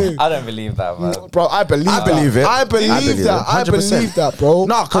 Colombia. I don't believe that, man. Bro, I believe it. I believe that, bro.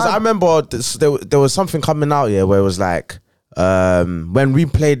 No, because I remember there was something coming out here where it was like, when we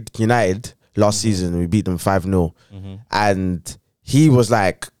played United last season, we beat them 5-0. And he was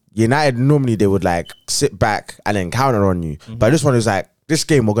like, United, normally they would like sit back and then counter on you. But this one was like, this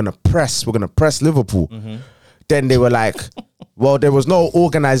game we're gonna press Liverpool. Then they were like, well, there was no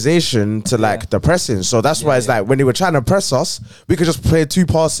organization to like the pressing, so that's why it's like when they were trying to press us, we could just play 2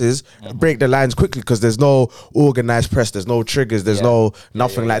 passes, break the lines quickly because there's no organized press, there's no triggers, there's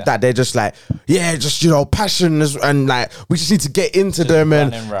nothing like that. They're just like, just passion and like we just need to get into them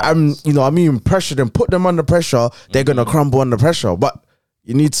and pressure them, put them under pressure. They're gonna crumble under pressure, but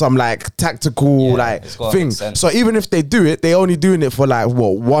you need some like tactical thing. So even if they do it, they only doing it for like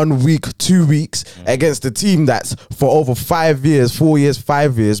 1 week, 2 weeks against a team that's for over 5 years, 4 years,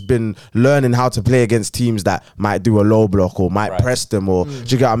 5 years been learning how to play against teams that might do a low block or might press them or do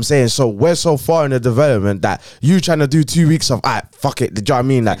you get what I'm saying? So we're so far in the development that you trying to do 2 weeks of fuck it, do you know what I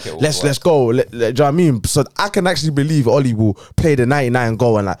mean? Like let's go. Do you know what I mean? So I can actually believe Ollie will play the 99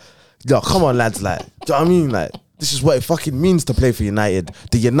 goal and like, yo, come on lads, like, do you know what I mean? Like, this is what it fucking means to play for United.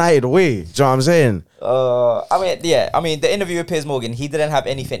 The United way. Do you know what I'm saying? I mean, the interview with Piers Morgan, he didn't have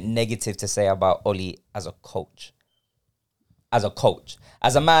anything negative to say about Oli as a coach. As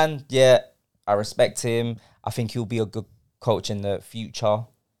a man, I respect him. I think he'll be a good coach in the future.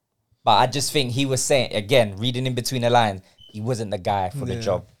 But I just think he was saying, again, reading in between the lines, he wasn't the guy for the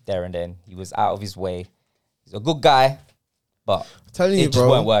job there and then. He was out of his way. He's a good guy. But it just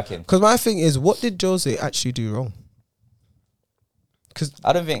weren't working. Because my thing is, what did Jose actually do wrong? Because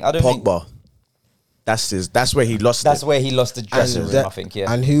I don't think Pogba. That's where he lost. That's where he lost the dressing room. I think.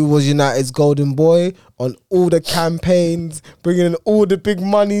 And who was United's golden boy on all the campaigns, bringing in all the big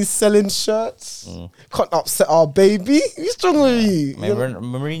money, selling shirts? Can't upset our baby. What's wrong with you?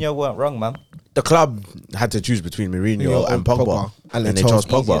 Mourinho weren't wrong, man. The club had to choose between Mourinho and Pogba, and they chose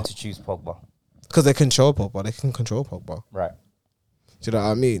Pogba. To choose Pogba. Because they control Pogba. They can control Pogba. Right. Do you know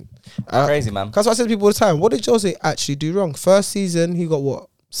what I mean? Crazy, man. That's what I said to people all the time. What did Jose actually do wrong? First season, he got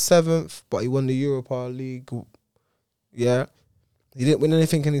 7th, but he won the Europa League. Yeah. He didn't win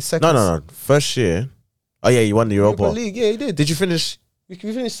anything in his second. No. First year. Oh, yeah, he won the Europa League. Yeah, he did. Did you finish? We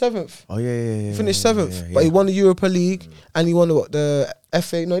finished 7th. Oh, yeah. He finished 7th, but he won the Europa League and he won the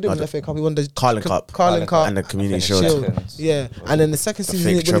FA. No, he didn't win the FA Cup. He won the Carling Cup. And the Community Shield. Yeah. And then the second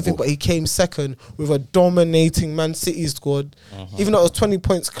season, he didn't win anything, but he came second with a dominating Man City squad. Even though it was 20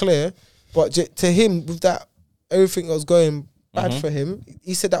 points clear, but to him, with that, everything that was going bad for him.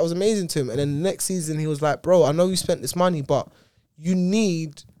 He said that was amazing to him. And then the next season, he was like, bro, I know you spent this money, but you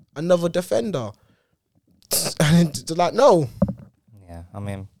need another defender. And they're like, no. Yeah, I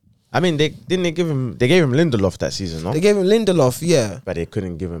mean, they gave him Lindelof that season, no? They gave him Lindelof, yeah. But they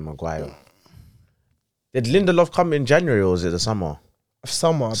couldn't give him Maguire. Did Lindelof come in January or was it the summer?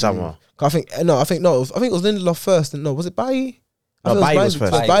 Summer. I think it was Lindelof first. No, was it Bailly? No, Bailly was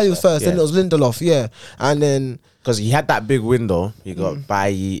first. Bailly was first, Yeah. then it was Lindelof, yeah. And then... Because he had that big window. He got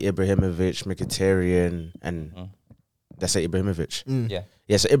Bailly, Ibrahimovic, Mkhitaryan, and that's it, Ibrahimovic. yeah.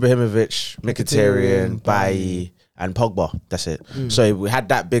 Yeah, so Ibrahimovic, Mkhitaryan, Bailly, and Pogba. That's it. So we had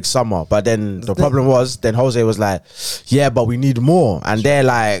that big summer. But then the problem was, then Jose was like, yeah, but we need more. And they're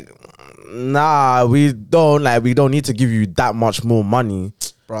like, nah, we don't need to give you that much more money,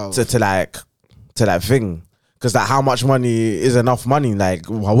 Bro. to that thing. Because like, how much money is enough money? Like,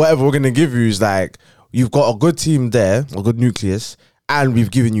 whatever we're gonna give you is like, you've got a good team there, a good nucleus, and we've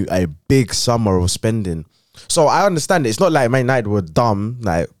given you a big summer of spending. So I understand it. It's not like Man United were dumb.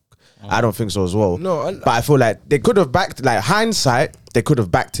 Like, I don't think so as well. No, but I feel like they could have backed. Like hindsight, they could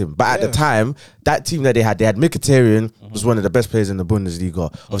have backed him. But at the time, that team that they had Mkhitaryan was one of the best players in the Bundesliga.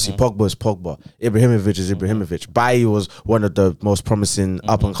 Obviously, Pogba is Pogba. Ibrahimovic is Ibrahimovic. Bailly was one of the most promising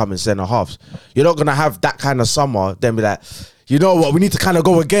up and coming centre halves. You're not gonna have that kind of summer. Then be like, you know what? We need to kind of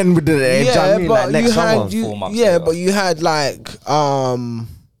go again with the. Yeah, you know what I mean? but Like next you had summer. 4 months yeah, ago. but you had like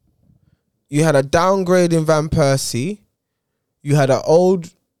you had a downgrade in Van Persie. You had an old.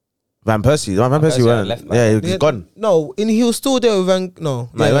 Van Persie. Van Persie Persie went. left back. Yeah, he's gone. No, and he was still there with Van. No,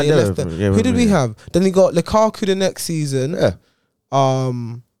 No, he yeah, went he there left with- there. yeah, Who with- did we yeah. have? Then he got Lukaku the next season. Yeah.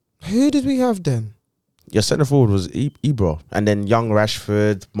 Who did we have then? Your centre forward was Ibra, and then young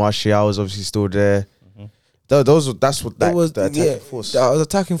Rashford, Martial was obviously still there. That's what that It was the attacking yeah, force. that was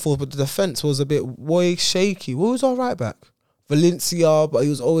attacking force, but the defense was a bit shaky. What was our right back? Valencia, but he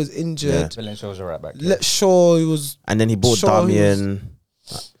was always injured. Valencia was right back. Let Shaw, he was And then he bought Shaw, he was- Darmian.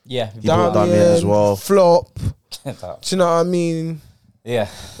 Yeah. He brought Darmian as well. Flop. Do you know what I mean? Yeah.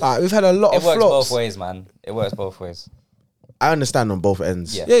 Like we've had a lot It of works flops. both ways, man. It works both ways. I understand on both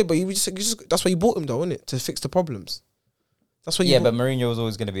ends. Yeah. Yeah, but you just that's why you bought him though, isn't it? To fix the problems. That's what you Yeah, bought. but Mourinho was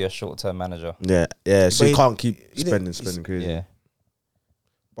always going to be a short-term manager. Yeah, yeah. So But you can't keep he didn't- spending crazy. Yeah.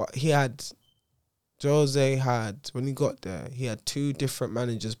 But he had Jose had when he got there, he had 2 different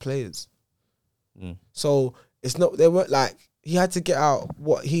managers players. So it's not they weren't like he had to get out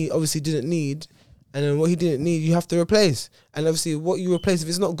what he obviously didn't need, and then what he didn't need you have to replace. And obviously what you replace, if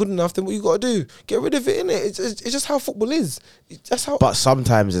it's not good enough, then what you got to do, get rid of it, innit? It's just how football is. That's how. But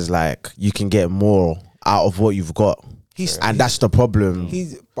sometimes it's like you can get more out of what you've got, and that's the problem.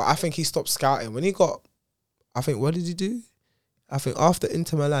 But I think he stopped scouting when he got. I think what did he do? I think after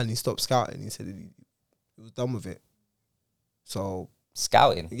Inter Milan he stopped scouting. He said he was done with it. So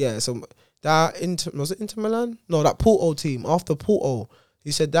Scouting. yeah, so that was it Inter Milan? No, that Porto team. After Porto,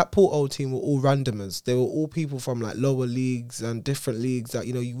 he said that Porto team were all randomers. They were all people from like lower leagues and different leagues that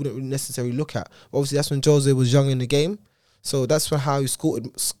you wouldn't really necessarily look at. But obviously, that's when Jose was young in the game, so that's for how he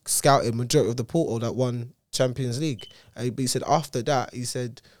scouted majority of the Porto that won Champions League. But he said after that, he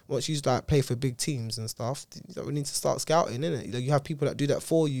said once you like play for big teams and stuff, we need to start scouting, innit? Like you have people that do that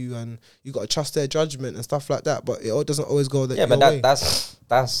for you, and you got to trust their judgment and stuff like that. But it all doesn't always go that. Yeah, but your way.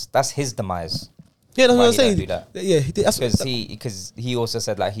 that's his demise. Yeah, that's Why what I'm he saying. don't do that. Yeah, that's Because he also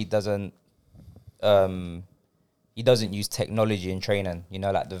said like he doesn't use technology in training,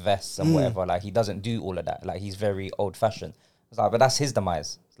 like the vests and whatever. Like he doesn't do all of that. Like he's very old fashioned. It's like, but that's his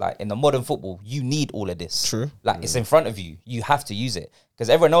demise. Like in the modern football, you need all of this. True. Like it's in front of you. You have to use it because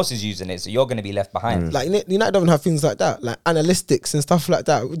everyone else is using it. So you're going to be left behind. Like United don't have things like that, like analytics and stuff like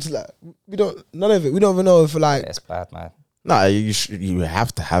that. Which is like none of it. We don't even know if like It's bad, man. No, you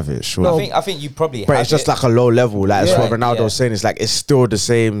have to have it, sure. I think you probably. But have it's just it. like a low level. Like Yeah. it's what Ronaldo was saying. It's like it's still the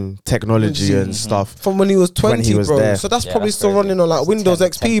same technology and Mm-hmm. stuff. from when he was 20, When he was bro. there. So that's Yeah, probably that's still crazy. running on like That's Windows 10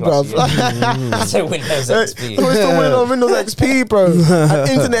 XP, 10 plus bro. years. I say Windows XP. We're still running on Windows XP, bro. And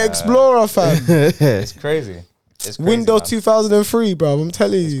Internet Explorer, fam. It's crazy. It's crazy, Windows man. 2003, bro. I'm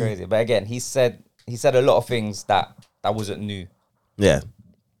telling It's you. crazy. But again, he said a lot of things that wasn't new. Yeah.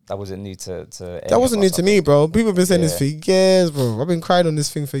 That wasn't new to That wasn't new to me, bro. People have been saying this Yeah. for years, bro. I've been crying on this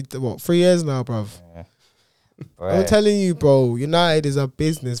thing for 3 years now, bro. I'm telling you, bro. United is a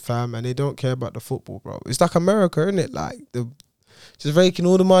business, fam, and they don't care about the football, bro. It's like America, isn't it? Like just raking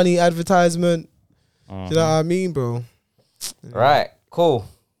all the money, advertisement. Do you know what I mean, bro? Right, cool.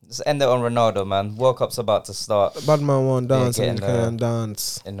 Let's end it on Ronaldo, man. World Cup's about to start. Bad man won't dance getting and you can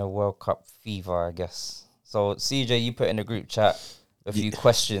dance. In the World Cup fever, I guess. So CJ, you put in the group chat a few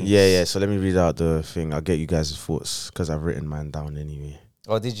questions. Yeah. So let me read out the thing. I'll get you guys' thoughts because I've written mine down anyway.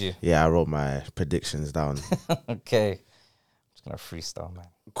 Oh, did you? Yeah, I wrote my predictions down. Okay. I'm just gonna freestyle, man.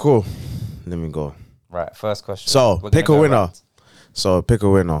 Cool. Let me go. Right, first question. So We're pick a gonna go winner. around. So pick a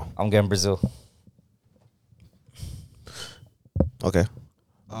winner. I'm going Brazil. Okay.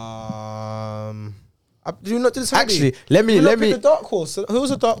 Do you not do this already? Actually, let me the dark horse. Who was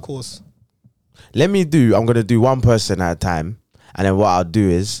the dark horse? I'm gonna do one person at a time, and then what I'll do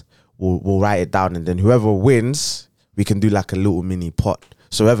is we'll write it down, and then whoever wins, we can do like a little mini pot.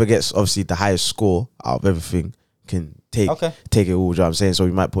 So whoever gets obviously the highest score out of everything can take it all. Do you know what I'm saying? So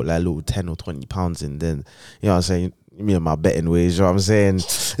we might put like a little £10 or £20 in. Then you know what I'm saying. Me and my betting ways, you know what I'm saying?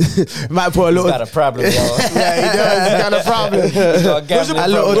 Might put a little. He's got a problem, yo. Yeah, he does. He's got a problem. A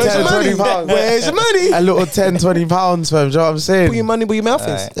little Where's the 10, money? 20 pounds. Where's the money? A little 10, 20 pounds, fam. Do you know what I'm saying? Put your money where your mouth is.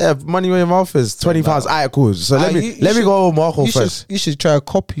 Alright. Yeah, money where your mouth is. 20 pounds. Alright, cool. So let me go over Marco first. You should try to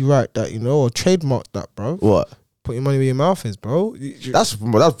copyright that, or trademark that, bro. What? Put your money where your mouth is, bro. That's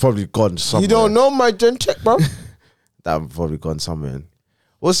probably gone somewhere. You don't know my gen check, bro. That's probably gone somewhere.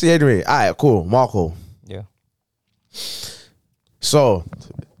 We'll see anyway. Alright, cool. Marco. Yeah. So,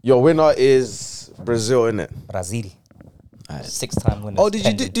 your winner is Brazil, innit? Brazil. Alright. 6-time winner. Oh, did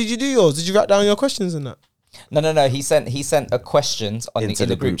you do yours? Did you write down your questions in that? No. He sent a questions in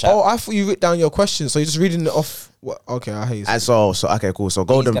the group chat. Oh, I thought you wrote down your questions, so you're just reading it off. What? Okay, I hear you. And so okay, cool. So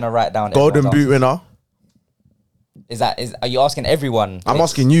He's gonna write down Golden everyone's Boot winner. Are you asking everyone? I'm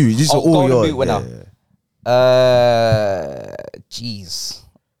asking you. These are all Golden yours. Boot winner. Yeah. Jeez.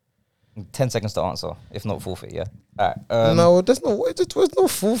 10 seconds to answer. If not, forfeit. Yeah. All right. No, there's no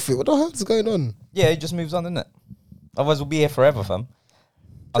forfeit. What the hell is going on? Yeah, it just moves on, doesn't it? Otherwise, we'll be here forever, fam.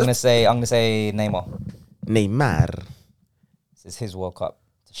 I'm gonna say Neymar. Neymar. This is his World Cup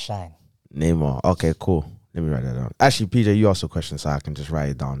to shine. Neymar. Okay, cool. Let me write that down. Actually, PJ, you asked a question, so I can just write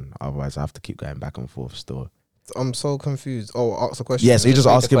it down. Otherwise, I have to keep going back and forth still. I'm so confused. Oh, ask the question. Yeah, so you just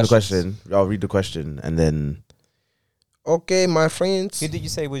read ask the him the questions. question. I'll read the question, and then... Okay, my friends. Who did you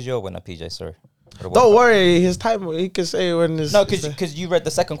say was your winner, PJ? Sorry. For the World Don't Cup. worry, his time, he can say when this... No, because you read the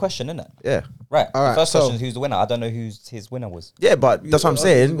second question, innit? Yeah. Right. All right, The first so- question is who's the winner. I don't know who's his winner was. Yeah, but that's what I'm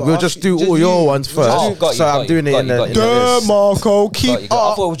saying. got We'll ask just you- do just all you- your ones just first. Oh, got you, So got I'm you, doing it got in you, the... got in you. the list. Marco, I keep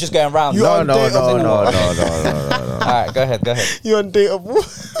thought it was just going round. You No. All undateable. right, go ahead. You undateable.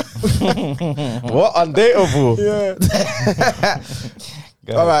 What? Undateable? Yeah.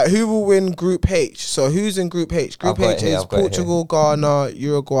 Go All ahead. right, who will win Group H? So who's in Group H? Group I've got it H here, is I've got it Portugal, Ghana,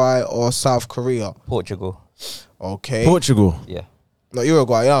 Uruguay, or South Korea. Portugal. Okay. Portugal. Yeah. Not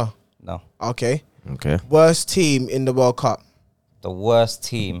Uruguay, yeah. No. Okay. Okay. Worst team in the World Cup. The worst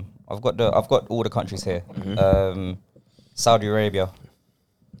team. I've got all the countries here. Saudi Arabia.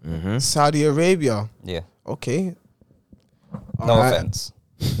 Saudi Arabia. Yeah. Okay. No Alright. offense.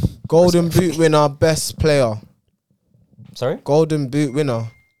 Golden Boot winner, best player. Sorry. Golden Boot winner.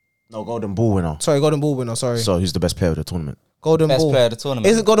 No, Golden Ball winner. Sorry, Golden Ball winner. Sorry. So who's the best player of the tournament? Golden Best Ball. player of the tournament.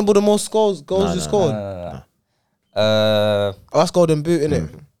 Isn't Golden Ball the most goals you scored? No. Oh, that's Golden Boot, innit?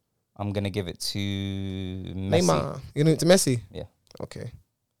 I'm gonna give it to Messi. Neymar. You know it to Messi? Yeah. Okay.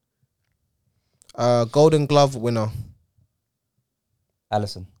 Golden Glove winner.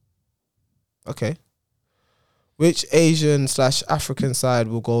 Alisson. Okay. Which Asian/African side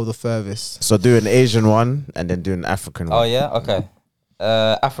will go the furthest? So do an Asian one and then do an African one. Oh yeah. Okay.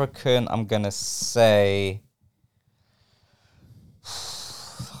 African. I'm gonna say.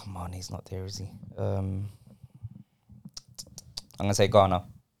 Come on, he's not there, is he? I'm gonna say Ghana.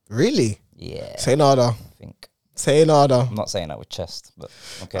 Really? Yeah. Say nada. I think. Say nada. I'm not saying that with chest, but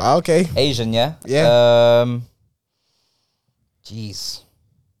okay. Okay. Asian, yeah. Yeah. Jeez.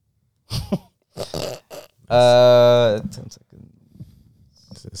 10 seconds.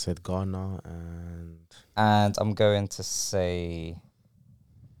 It said Ghana and And I'm going to say,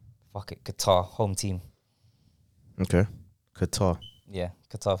 fuck it, Qatar, home team. okay, Qatar. Yeah,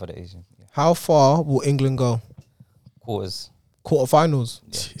 Qatar for the Asian. Yeah. How far will England go? Quarters. Quarterfinals.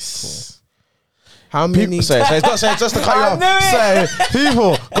 Jeez. How many? People say it's not saying just to cut you I off. knew Say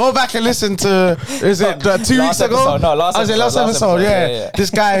people go back and listen to is it 2 weeks Last ago? episode, no, last I said last episode, episode. Yeah. yeah. This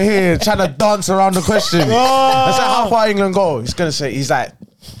guy here trying to dance around the question. I said how far England go? He's gonna say he's like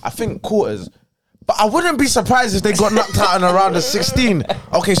I think quarters. But I wouldn't be surprised if they got knocked out in around the 16.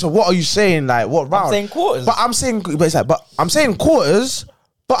 Okay, so what are you saying? Like what round? I'm saying quarters. But I'm saying quarters.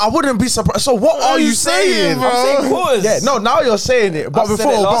 But I wouldn't be surprised. So what are you saying, bro? I'm saying quarters. Yeah, no, now you're saying it. But I said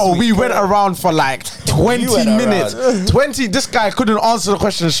before, it last bro, week, we bro. went around for like 20 went minutes. around. 20, this guy couldn't answer the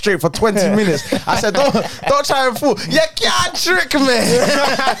question straight for 20 minutes. I said, don't try and fool. You can't trick me.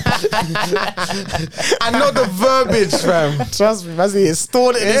 I know the verbiage, fam. Trust me, man. It's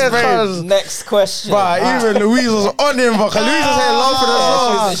stored in Yeah, his brain. Next question. But even Louise was on him, but Louise was here laughing as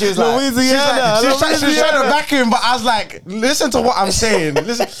well. She was like, Louisiana. She was trying to back him, but I was like, listen to what I'm saying.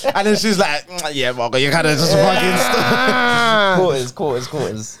 Listen. And then she's like, yeah, Marco, you kind of just fucking stuff.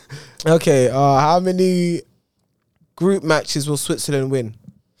 quarters. Okay, how many group matches will Switzerland win?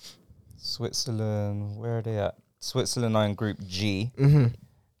 Switzerland, where are they at? Switzerland are in Group G. Mm-hmm.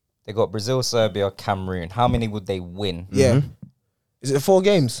 They got Brazil, Serbia, Cameroon. How many would they win? Yeah. Is it 4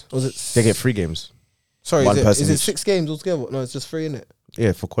 games? Or is it They get 3 games. Sorry, One is person it each. 6 games altogether? No, it's just 3, isn't it?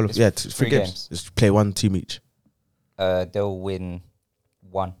 Yeah, for qualify. It's Yeah, 3 3 games. Just play 1 team each. They'll win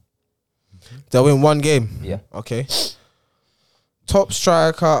 1. They'll win 1 game. Yeah. Okay. Top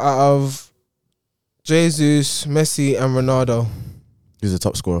striker out of Jesus, Messi, and Ronaldo. Who's the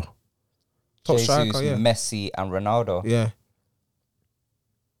top scorer? Top Jesus, striker, yeah. Messi, and Ronaldo. Yeah.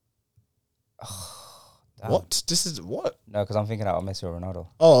 Damn. What? This is what? No, because I'm thinking out of Messi or Ronaldo.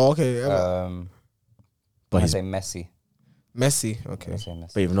 Oh, okay. But I he's say Messi. Messi. Okay. I say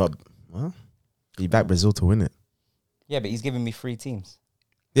Messi. but even not. Well, he backed Brazil to win it. Yeah, but he's giving me 3 teams.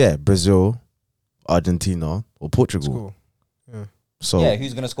 Yeah, Brazil, Argentina, or Portugal. Cool. Yeah. So Yeah,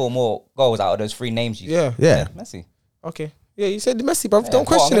 who's gonna score more goals out of those 3 names? You Yeah. yeah. Messi. Okay. Yeah, you said Messi, bro. Yeah, Don't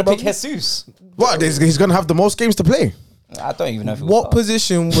well, question I'm it, gonna bro. pick Jesus. What? He's gonna have the most games to play. I don't even know if he What will start.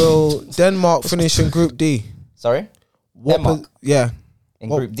 position will Denmark finish in Group D? Sorry, What Denmark? yeah. in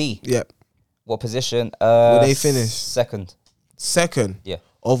What- Group D. Yeah. What position? Will they finish? Second. Second. Yeah.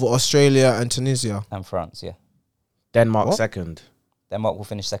 Over Australia and Tunisia. And France. Yeah, Denmark What? second. Denmark will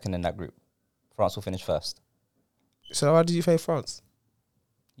finish second in that group. France will finish first. So why did you say France?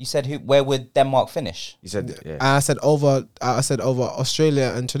 You said who? Where would Denmark finish? You said yeah. I said over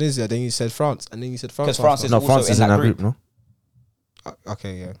Australia and Tunisia. Then you said France, and then you said France. 'Cause France after. is No, also France in is in that that group, group. no?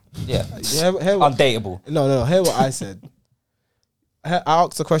 Okay, yeah. Yeah, Hear what- undateable. no. Hear what I said. I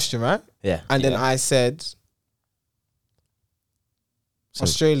asked a question, right? Yeah. And then Yeah. I said So,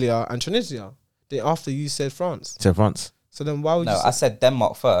 Australia and Tunisia. Then after you said France. said France. So then why would No, you? I said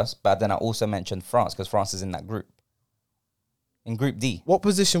Denmark first, but then I also mentioned France because France is in that group. In Group D, What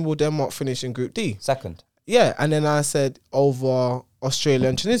position will Denmark finish in Group D? second. Yeah, and then I said over Australia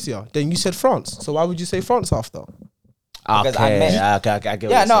and Tunisia. Then you said France. So why would you say France after? Because I meant- okay, I get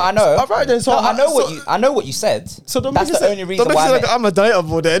Yeah, what no, you're I saying. know. All right then. So No, I know so, what you. I know what you said. So don't That's make the it only say- reason don't why. make it I'm a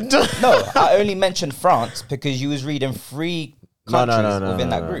dateable then. No, I only mentioned France because you was reading 3 countries within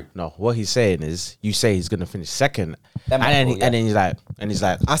that group. No, what he's saying is, you say he's gonna finish second, Denmark and will, yeah. then he's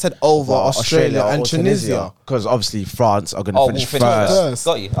like, I said over Australia and or Tunisia. because obviously France are gonna Oh, finish we'll finish first. first.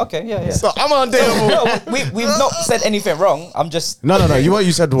 Got you. Okay, yeah. So I'm undateable. No, we've not said anything wrong. I'm just. No. What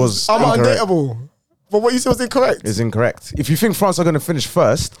you said was I'm incorrect. undateable. But what you said was incorrect. Is incorrect. If you think France are gonna finish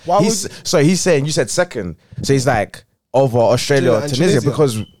first, Why he's saying you said second. So he's like over Australia or and Tunisia Tunisia.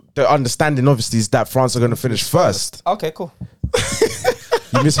 because the understanding obviously is that France are gonna finish first. Okay, cool.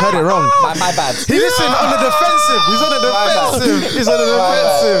 You misheard it wrong. My bad. He listened on the defensive. He's on the defensive. He's on the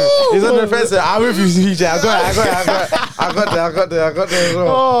defensive. He's on the defensive. I'm with you, CJ. I got there as well.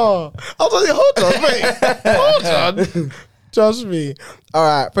 Oh, I was like, hold on, wait. Hold on. Trust me. All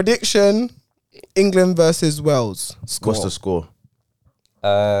right. Prediction: England versus Wales. Score. What's the score?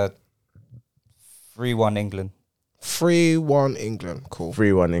 3-1 England. 3-1 England. Cool.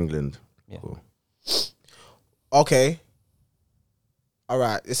 3-1 England. Yeah. Cool. Okay. All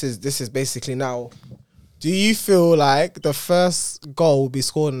right. This is basically now. Do you feel like the first goal will be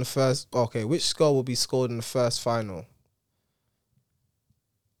scored in the first? Okay, which goal will be scored in the first final?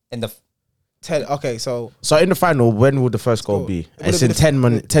 In the 10. Okay, so So in the final, when would the first goal Cool. be? It It's would've in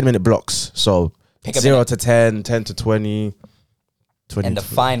been 10-minute blocks. So Pick a 0 minute. to 10, 10 to 20, 20 in the to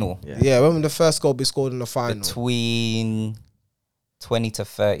final Yeah. yeah, when will the first goal be scored in the final? between 20 to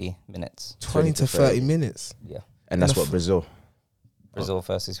 30 minutes. 20 to 30 minutes. Yeah. And that's in the what Brazil. Brazil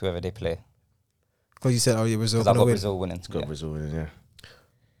versus whoever they play. Because you said, oh yeah, Brazil Because I've gonna got win. Brazil winning. It's got Yeah. Brazil winning, yeah.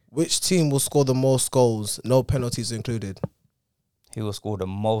 Which team will score the most goals? No penalties included. Who will score the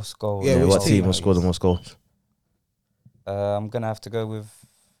most goals? Yeah, Yeah, which what team? team will score the most goals? I'm gonna have to go with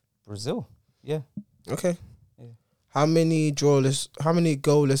Brazil. Yeah. Okay. Yeah. How many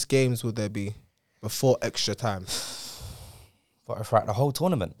goalless games would there be before extra time? Throughout the whole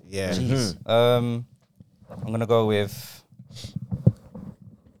tournament. Yeah. Jeez. I'm gonna go with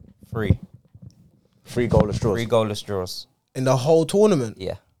 3. 3 goalless draws. 3 goalless draws. In the whole tournament?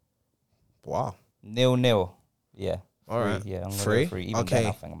 Yeah. Wow. 0-0. Yeah. All right. Yeah, I'm gonna Three? go 3. Even Okay. then,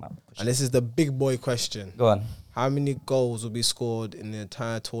 I think I'm out. And this is the big boy question. Go on. How many goals will be scored in the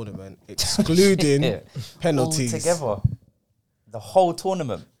entire tournament, excluding Yeah. penalties? All together. The whole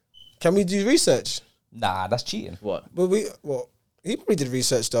tournament. Can we do research? Nah, that's cheating. What? But he probably did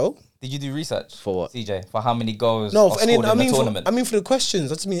research though. Did you do research? For what? CJ, for how many goals No, are for any. scored in the tournament? I mean for the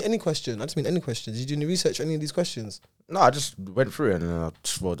questions. I just mean any question. Did you do any research for any of these questions? No, I just went through it and then I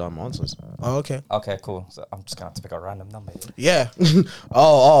just wrote down my answers. Oh, okay. Okay, cool. So I'm just gonna have to pick a random number. Yeah.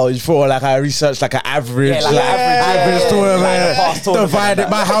 Oh, you thought like I researched like an average, Yeah, like an average tournament, like the past tournament. divided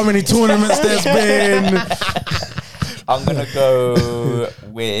by how many tournaments there's been. I'm gonna go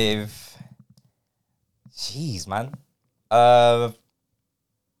with. Jeez, man.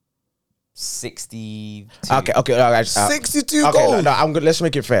 62. Okay, all right. 62 Okay, goals. no, I'm good. Let's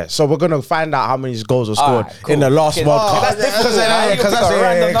make it fair. So we're gonna find out how many goals were scored Alright, cool. in the last Okay, World Cup. that's difficult. How you pick a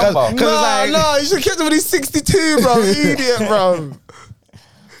random number? No, you should keep it with these 62, bro. Idiot, bro.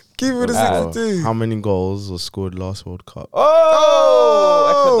 Keep it with the Alright. 62. How many goals were scored last World Cup?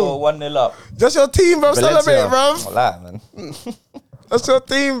 Oh! Ecuador 1-0 up. That's your team, bro. Valencia. Celebrate, bro. Not that, man. That's your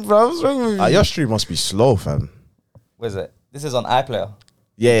team, bro. What's wrong with you? Your stream must be slow, fam. Where's it? This is on iPlayer.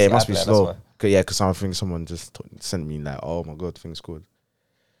 Yeah, it It's must be iPlayer, that's slow. why. Yeah, because I think someone just sent me like, oh my god, things good.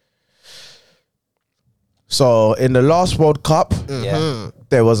 So in the last World Cup, Yeah.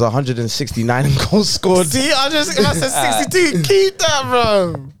 there was 169 goals scored. See, I said 62. Keep that,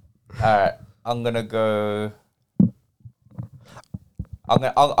 bro. Alright. I'm gonna go.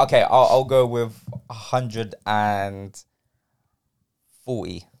 I'll go with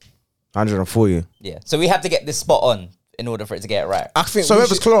 140. 140. Yeah. So we have to get this spot on in order for it to get it right. I think So we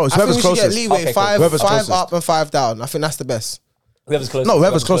whoever's should- close, I think whoever's we should closest. get leeway. Okay, cool. Five Whoever's five closest. up and 5 down. I think that's the best. Whoever's closest. No,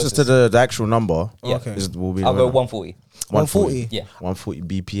 whoever's closest to the actual number Yeah. Okay. will be. I'll the go winner. 140. 140. Yeah. 140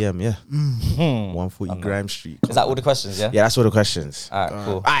 BPM. Yeah. 140 Grime Street. Is that all the questions? Yeah. Yeah, that's all the questions. Alright.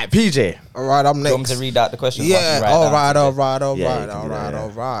 Cool. All right, PJ. All right, I'm Do you want me next. to read out the questions? Yeah. All right. Yeah, you can do that,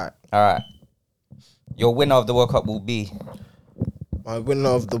 yeah. All right. Your winner of the World Cup will be. My winner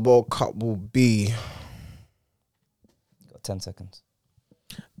of the World Cup will be. Got 10 seconds.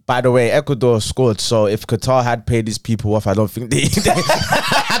 By the way, Ecuador scored. So if Qatar had paid these people off, I don't think they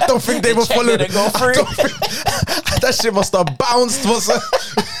I don't think they were check following. didn't go through. That shit must have bounced.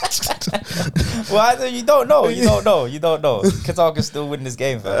 Well, you don't know. You don't know. Qatar can still win this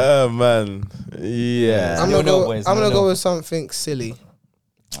game, fam. Oh man, yeah. I'm You'll gonna know, go. boys. I'm You'll gonna know. go with something silly.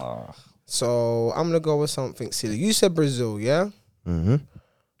 Oh, So I'm gonna go with something silly. You said Brazil, yeah? Mm-hmm.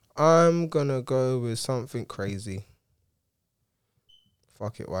 I'm gonna go with something crazy.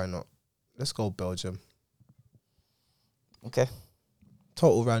 Fuck it, why not? Let's go Belgium. okay.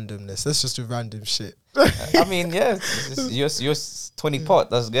 Total randomness. Let's just do random shit. I mean, yeah. You're 20 pot.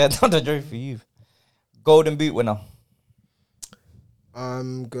 That's good. Not a joke for you. Golden Boot winner.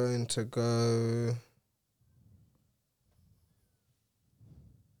 I'm going to go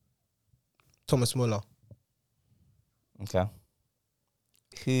Thomas Muller. Okay.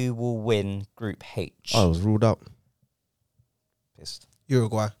 Who will win Group H? Oh, it was ruled out. Pissed.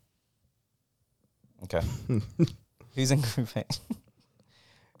 Uruguay. Okay. Who's in Group H?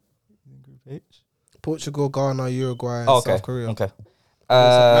 Group H? Portugal, Ghana, Uruguay, and Oh, okay. South Korea. Okay.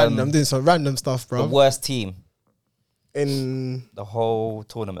 I'm doing some random stuff, The bro. worst team In the whole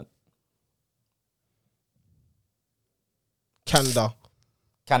tournament. Canada.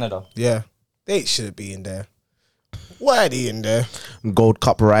 Canada. Yeah. They should be in there. Why are they in there? Gold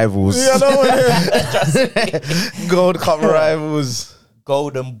Cup rivals. Yeah, no Gold Cup rivals.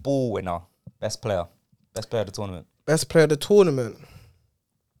 Golden Ball winner. Best player. Best player of the tournament. Best player of the tournament.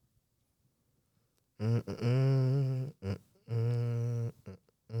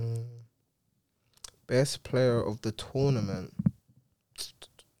 Best player of the tournament.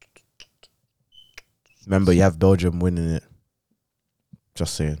 Remember, you have Belgium winning it.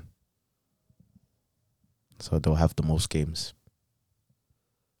 Just saying. So they'll have the most games.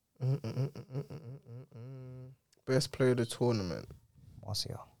 Best player of the tournament.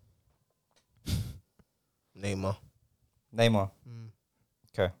 Martial. Neymar. Neymar.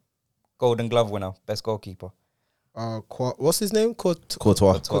 Okay. Golden Glove winner. Best goalkeeper. What's his name?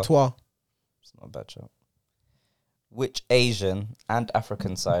 Courtois. Courtois. It's not a bad shot. Which Asian and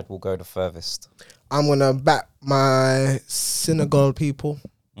African side will go the furthest? I'm gonna back my Senegal people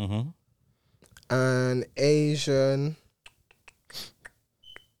Mm-hmm. and Asian.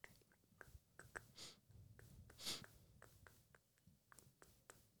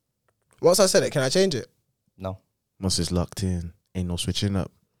 Once I said it, can I change it? No. Once it's locked in, ain't no switching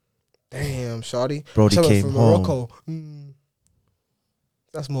up. Damn, shawty. Brody Someone came from home. Morocco.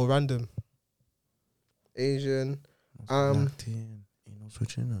 That's more random. Asian.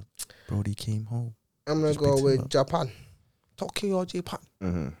 Switching up. Brody came home. I'm gonna go with Japan. Tokyo, Japan.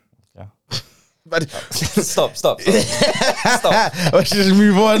 Yeah. But Stop. let's just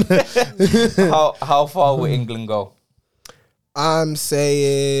move on. How far will England go? I'm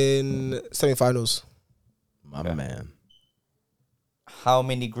saying semi-finals. My man. How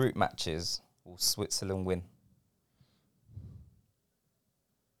many group matches will Switzerland win?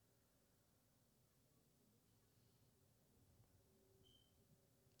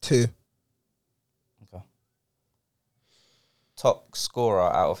 Two. Okay. Top scorer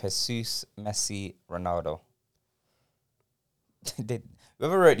out of Jesus, Messi, Ronaldo.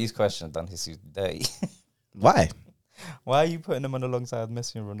 Whoever wrote these questions done Jesus dirty. Why? Why are you putting them on alongside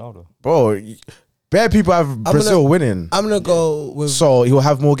Messi and Ronaldo? Bro, bare people have Brazil winning. I'm gonna go with. So he'll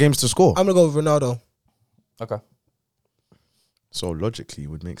have more games to score. I'm gonna go with Ronaldo. Okay. So logically, it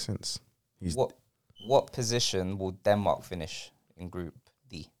would make sense. What position will Denmark finish in Group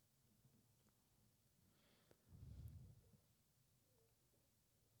D?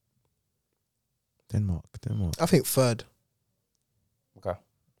 Denmark. I think third. Okay.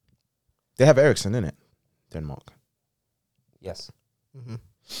 They have Ericsson in it. Denmark. Yes. Mm-hmm.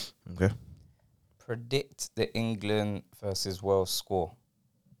 Okay. Predict the England versus Wales score.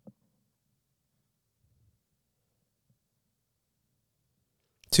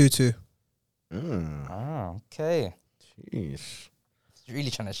 Two. Okay. Jeez. He's really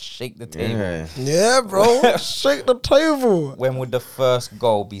trying to shake the table. Yeah. Yeah, bro. Shake the table. When would the first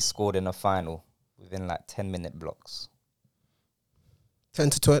goal be scored in a final? Within like 10-minute blocks. 10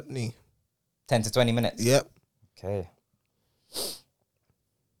 to 20. 10 to 20 minutes? Yep. Okay.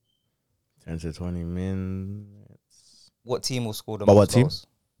 10 to 20 minutes. What team will score the But most what team? goals?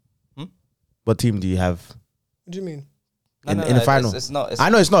 What team do you have What do you mean? in the final? It's not. I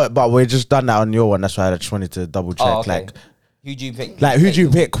know it's not, but we're just done that on your one. That's why I just wanted to double check. Okay. Like, who do you pick? who do you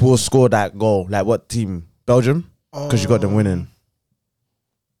pick will score that goal? Like, what team? Belgium? Because you got them winning.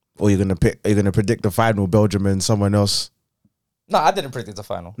 Or you're gonna predict the final, Belgium and someone else. No, I didn't predict the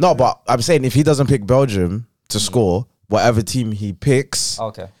final. No, but I'm saying if he doesn't pick Belgium to score, whatever team he picks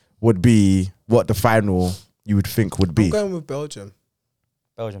would be what the final you would think would be. I'm going with Belgium.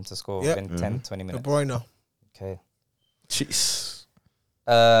 Belgium to score within 10, 20 De minutes. Bruyne. Okay. Jeez.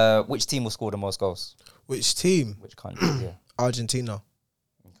 Which team will score the most goals? Which team? Which country? Yeah. Argentina.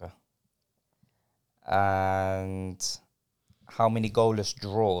 Okay. And how many goalless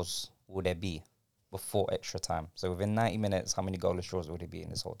draws will there be before extra time? So within 90 minutes, how many goalless draws will there be in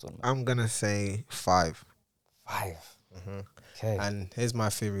this whole tournament? I'm going to say 5. 5. Mm-hmm. Okay. And here's my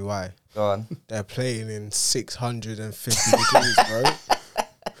theory why. Go on. They're playing in 650 degrees, bro.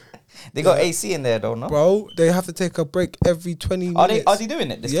 They got AC in there though, no? Bro, they have to take a break every 20 minutes. Are they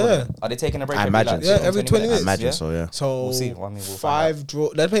doing it this tournament? Are they taking a break I every, imagine like, so. Yeah, every 20 minutes. I imagine so, yeah. So We'll see. I mean, we'll 5 draw.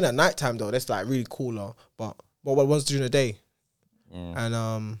 They're playing at night time though. That's like really cooler. But what was during the day?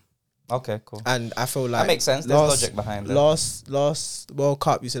 And okay, cool. And I feel like that makes sense. There's logic behind it. Last World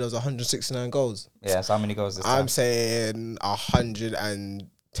Cup, you said there was 169 goals. Yeah, so how many goals this time? I'm saying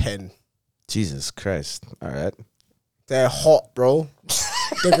 110. Jesus Christ. All right. They're hot, bro.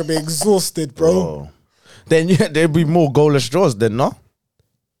 They're gonna be exhausted, bro. Oh. Then there'd be more goalless draws then, no?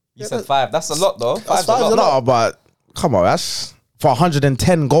 You said 5. That's a lot though. 5's a five's lot. a lot. No, but come on, that's for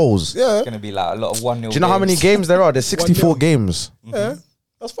 110 goals. Yeah. It's gonna be like a lot of 1-0. Do you know how many games there are? There's 64 games. Yeah.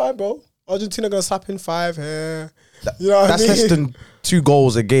 That's fine, bro. Argentina gonna slap in 5 here. You know what That's I mean? less than 2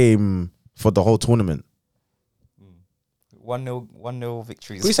 goals a game for the whole tournament. 1-0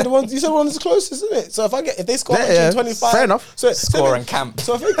 victories. You said one's closest, isn't it? So if they score 125, fair enough. Score and camp.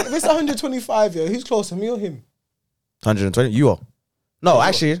 So if it's 125, yeah, who's closer, me or him? 120. You are. No,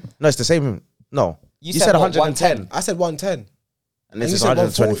 actually, no, it's the same. No, You said what, 110, I said 110. and this you is said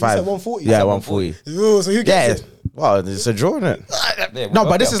 125. 140. Yeah, You said 140. Ooh, so who Yeah. gets it? Well, it's a draw, isn't it? Yeah, we No, both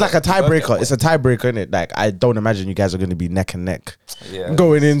but this get is like a point. We both get tiebreaker. It's a tiebreaker, isn't it? Like, I don't imagine you guys are going to be neck and neck point. Yeah.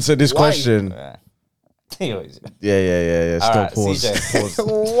 going into this Why? question. Yeah. Yeah. All Still right, pause. CJ. Pause.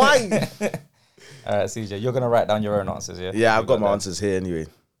 Why? All right, CJ, you're gonna write down your own answers, yeah? Yeah, I've You got my that? answers here anyway.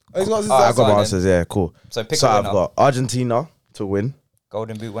 He's got his Alright, I've got go my on answers. Yeah, cool. So pick So a I've winner. got Argentina to win.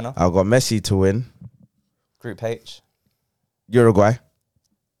 Golden Boot winner. I've got Messi to win. Group H. Uruguay,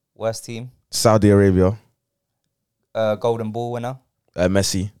 Worst team. Saudi Arabia, Golden Ball winner.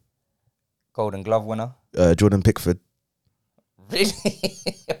 Messi, Golden Glove winner. Jordan Pickford. Really?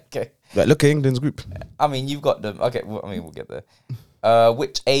 Okay. Like, look at England's group. I mean, you've got them. Okay, well, I mean, we'll get there.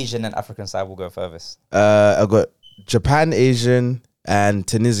 Which Asian and African side will go furthest? I've got Japan, Asian, and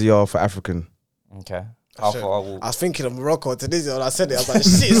Tunisia for African. Okay. How far will... I was thinking of Morocco or Tunisia when I said it. I was like,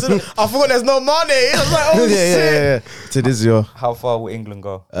 shit, I forgot there's no money. I was like, oh, shit. Tunisia. How far will England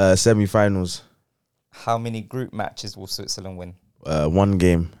go? Semi-finals. How many group matches will Switzerland win? 1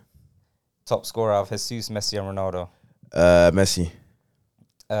 game. Top scorer of Jesus, Messi and Ronaldo. Messi.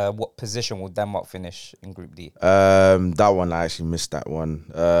 What position will Denmark finish in Group D? That one, I actually missed that one.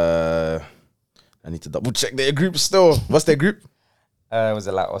 I need to double check their group still. What's their group? Was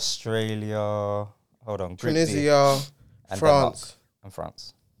it like Australia? Hold on. Group D. Tunisia, And France. Denmark and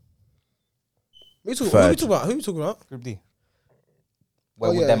France. Who you Third. talking about? Group D. Where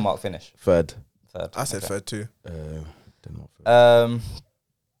Oh, will yeah. Denmark finish? Third. Third. I said Okay. third too. Denmark third.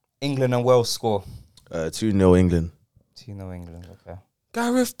 England and Wales score. 2-0 England. 2-0 England, okay.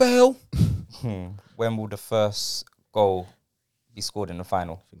 Gareth Bale. When will the first goal be scored in the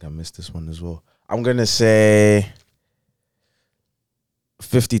final? I think I missed this one as well. I'm going to say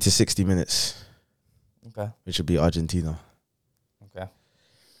 50 to 60 minutes, Okay. which would be Argentina. Okay.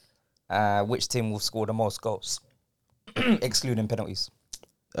 Which team will score the most goals? Excluding penalties.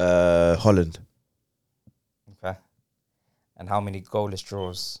 Holland. Okay. And how many goalless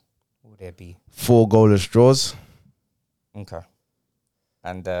draws will there be? 4 goalless draws. Okay.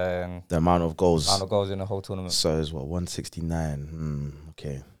 And then The amount of goals. amount of goals in the whole tournament. So it's what, 169.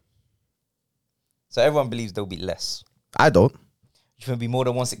 Okay. So everyone believes there'll be less. I don't. You think it'll be more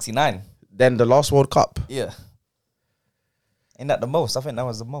than 169? Then the last World Cup. Yeah. Ain't that the most? I think that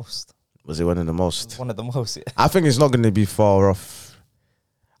was the most. Was it one of the most? One of the most, yeah. I think it's not going to be far off.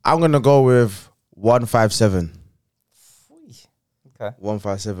 I'm going to go with 157. Okay.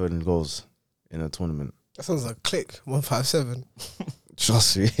 157 goals in a tournament. That sounds like a click. 157.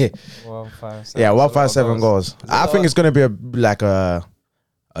 Trust me. 157. Yeah, That's a lot of 157 goals. That's a I lot. think it's going to be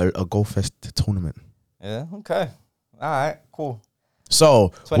a goal fest tournament. Yeah, okay. All right, cool.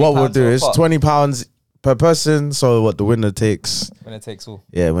 So what we'll £20 do per is pot. £20 per person. So what the winner takes. When it takes all.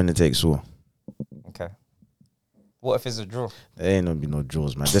 Yeah, winner takes all. Okay. What if it's a draw? There ain't gonna be no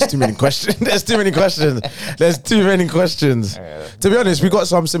draws, man. There's too many questions. There's too many questions. There's too many questions. To be honest, we got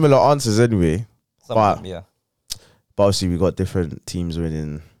some similar answers anyway. Some of them, yeah. But obviously, we got different teams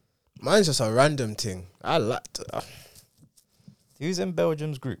winning. Mine's just a random thing. I like to. Who's in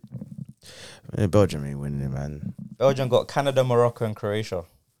Belgium's group? Belgium ain't winning, man. Belgium got Canada, Morocco, and Croatia.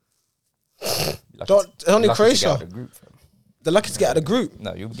 Only Lucky to Croatia. get out of the group, fam. They're lucky to get out of the group.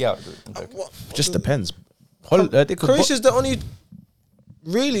 No, you'll get out of the group. I'm joking. Just depends. Croatia's the only.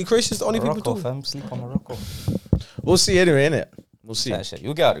 Really, Croatia's the only Morocco, people too. fam. Sleep on Morocco. We'll see anyway, innit? We'll see. That shit.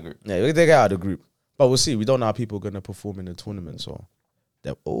 You'll get out of the group. Yeah, they get out of the group. But we'll see. We don't know how people are going to perform in the tournament. So,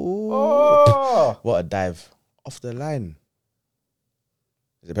 what a dive. Off the line.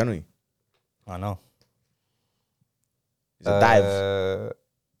 Is it a penalty? I know. It's a dive.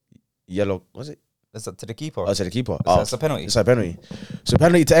 Yellow. Was it? That's up to the keeper. Oh, to the keeper. It's a penalty. It's a penalty. So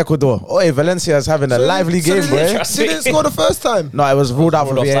penalty to Ecuador. Oh, hey, Valencia is having a lively game, bro. Didn't score the first time. No, it was ruled out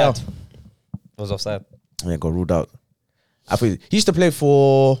for Ruled VAR. offside. It was offside. Yeah, got ruled out. I think he used to play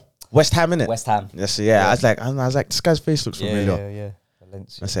for West Ham, innit? West Ham. Yes, yeah. I was like, this guy's face looks familiar. Yeah.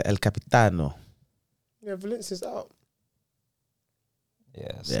 Valencia. I said El Capitano. Yeah, Valencia's out.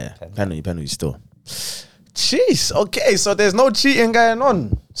 Yes. Yeah, penalty still. Jeez, okay, so there's no cheating going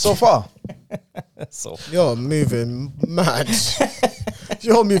on so far. So You're moving mad.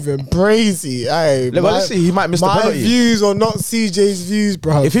 You're moving crazy. Aye, Let's see, he might miss the my penalty. views are not CJ's views,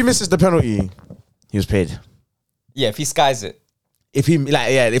 bro. If he misses the penalty, he was paid. yeah, if he skies it, If he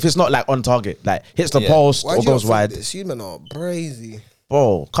if it's not like on target, like hits the Yeah. post Why or do you goes think wide. this? You man are crazy.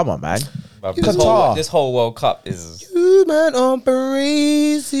 Bro, come on, man. bruv, Qatar. this whole World Cup is You man are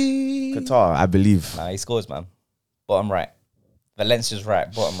crazy. Qatar, I believe. he scores, man. Bottom right. Valencia's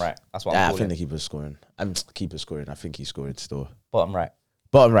right. Bottom right. That's what Yeah, I'm I calling. think the keeper's scoring. Keeper's scoring. I think he's scoring still. Bottom right.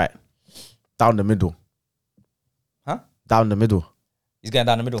 Bottom right. Down the middle. Huh? Down the middle. He's going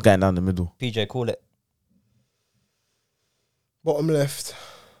down the middle. Going down the middle. PJ, call it. Bottom left.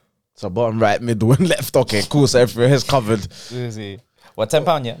 So bottom right, middle, and left. Okay, cool. So everywhere is covered. Who is he? What,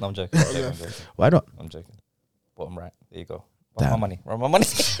 £10? Yeah? No, I'm joking. I'm joking. Why not? I'm joking. Bottom right. There you go. Damn. Run my money. Run my money.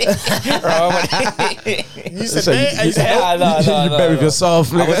 Run my money. You said So that. You said Yeah, no. you bet with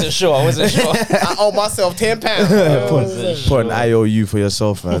yourself. I wasn't sure. I wasn't sure. I owe myself £10. Put an IOU for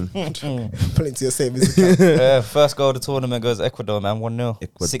yourself, man. Put into your savings account. First goal of the tournament goes Ecuador, man. 1-0.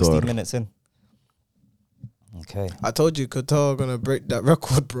 Ecuador. 60 minutes in. Okay. I told you Qatar are gonna break that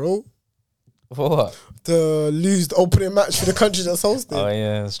record, bro. For what? To lose the opening match for the country that's hosting. Oh,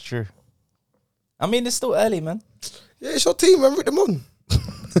 yeah, that's true. I mean, it's still early, man. Yeah, it's your team, man. Root them on.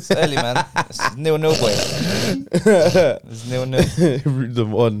 It's early, man. It's 0-0, boy. It's 0-0. Root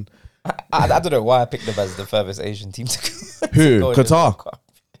them on. I don't know why I picked them as the furthest Asian team to Who? go in this Qatar? World Cup.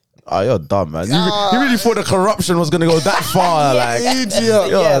 Oh, you're dumb, man. You really thought the corruption was gonna go that far? Like, Idiot. you're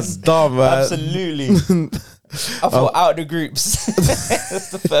Yes. dumb, man. Absolutely. I thought out of the groups. That's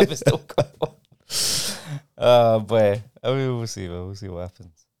the furthest they'll go. Boy. I mean, we'll see, man. We'll see what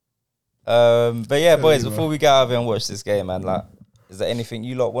happens. But yeah, boys, before we get out of here and watch this game, man, like, is there anything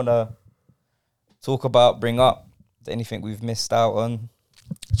you lot wanna talk about, bring up? Is there anything we've missed out on?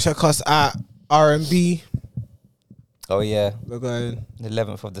 Check us at R&B. Oh yeah, We're going. the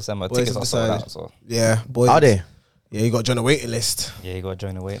 11th of December. Boys Tickets have are sold decided. out, so Yeah, boys. Are they? Yeah, you got to join a waiting list. yeah, you gotta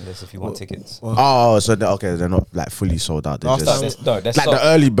join the waiting list if you want tickets. Oh, so they're not like fully sold out. They're Last just time- They're like sold. the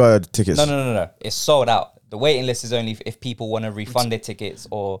early bird tickets. No. It's sold out. The waiting list is only if people want to refund their tickets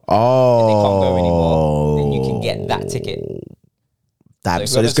or Oh, they can't go anymore. Then you can get that ticket. Damn. So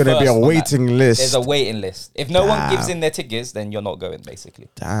So there's whoever's gonna be a first on waiting There's list. a waiting list. If no one Damn. gives in their tickets, then you're not going, basically.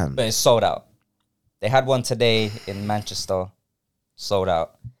 Damn. But it's sold out. They had one today in Manchester, sold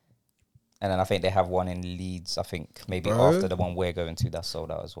out. And then I think they have one in Leeds, I think maybe after the one we're going to, that's sold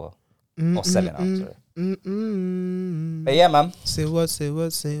out as well. Or selling out, sorry. But yeah, man. Say what, say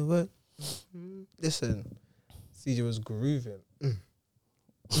what, say what. Listen, CJ was grooving.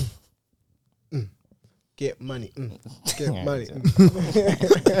 Get money. Get money.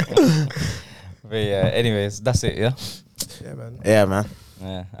 But yeah, anyways, that's it, yeah? Yeah, man. Yeah, man.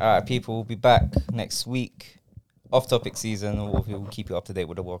 Yeah. All right, people. We'll be back next week. Off-topic season. We'll keep you up to date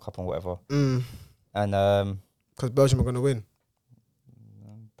with the World Cup and whatever. And Because Belgium are going to win.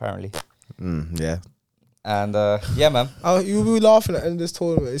 apparently. Yeah. And yeah, man. Oh, you were laughing at the end of this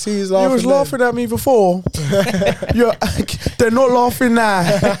tournament. See, he's laughing. You was then. laughing at me before. They're not laughing now.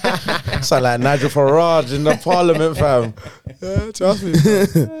 Sound like Nigel Farage in the Parliament, fam. Yeah, trust me.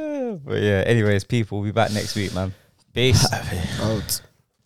 But yeah, anyways, people. We'll be back next week, man. Peace. Out.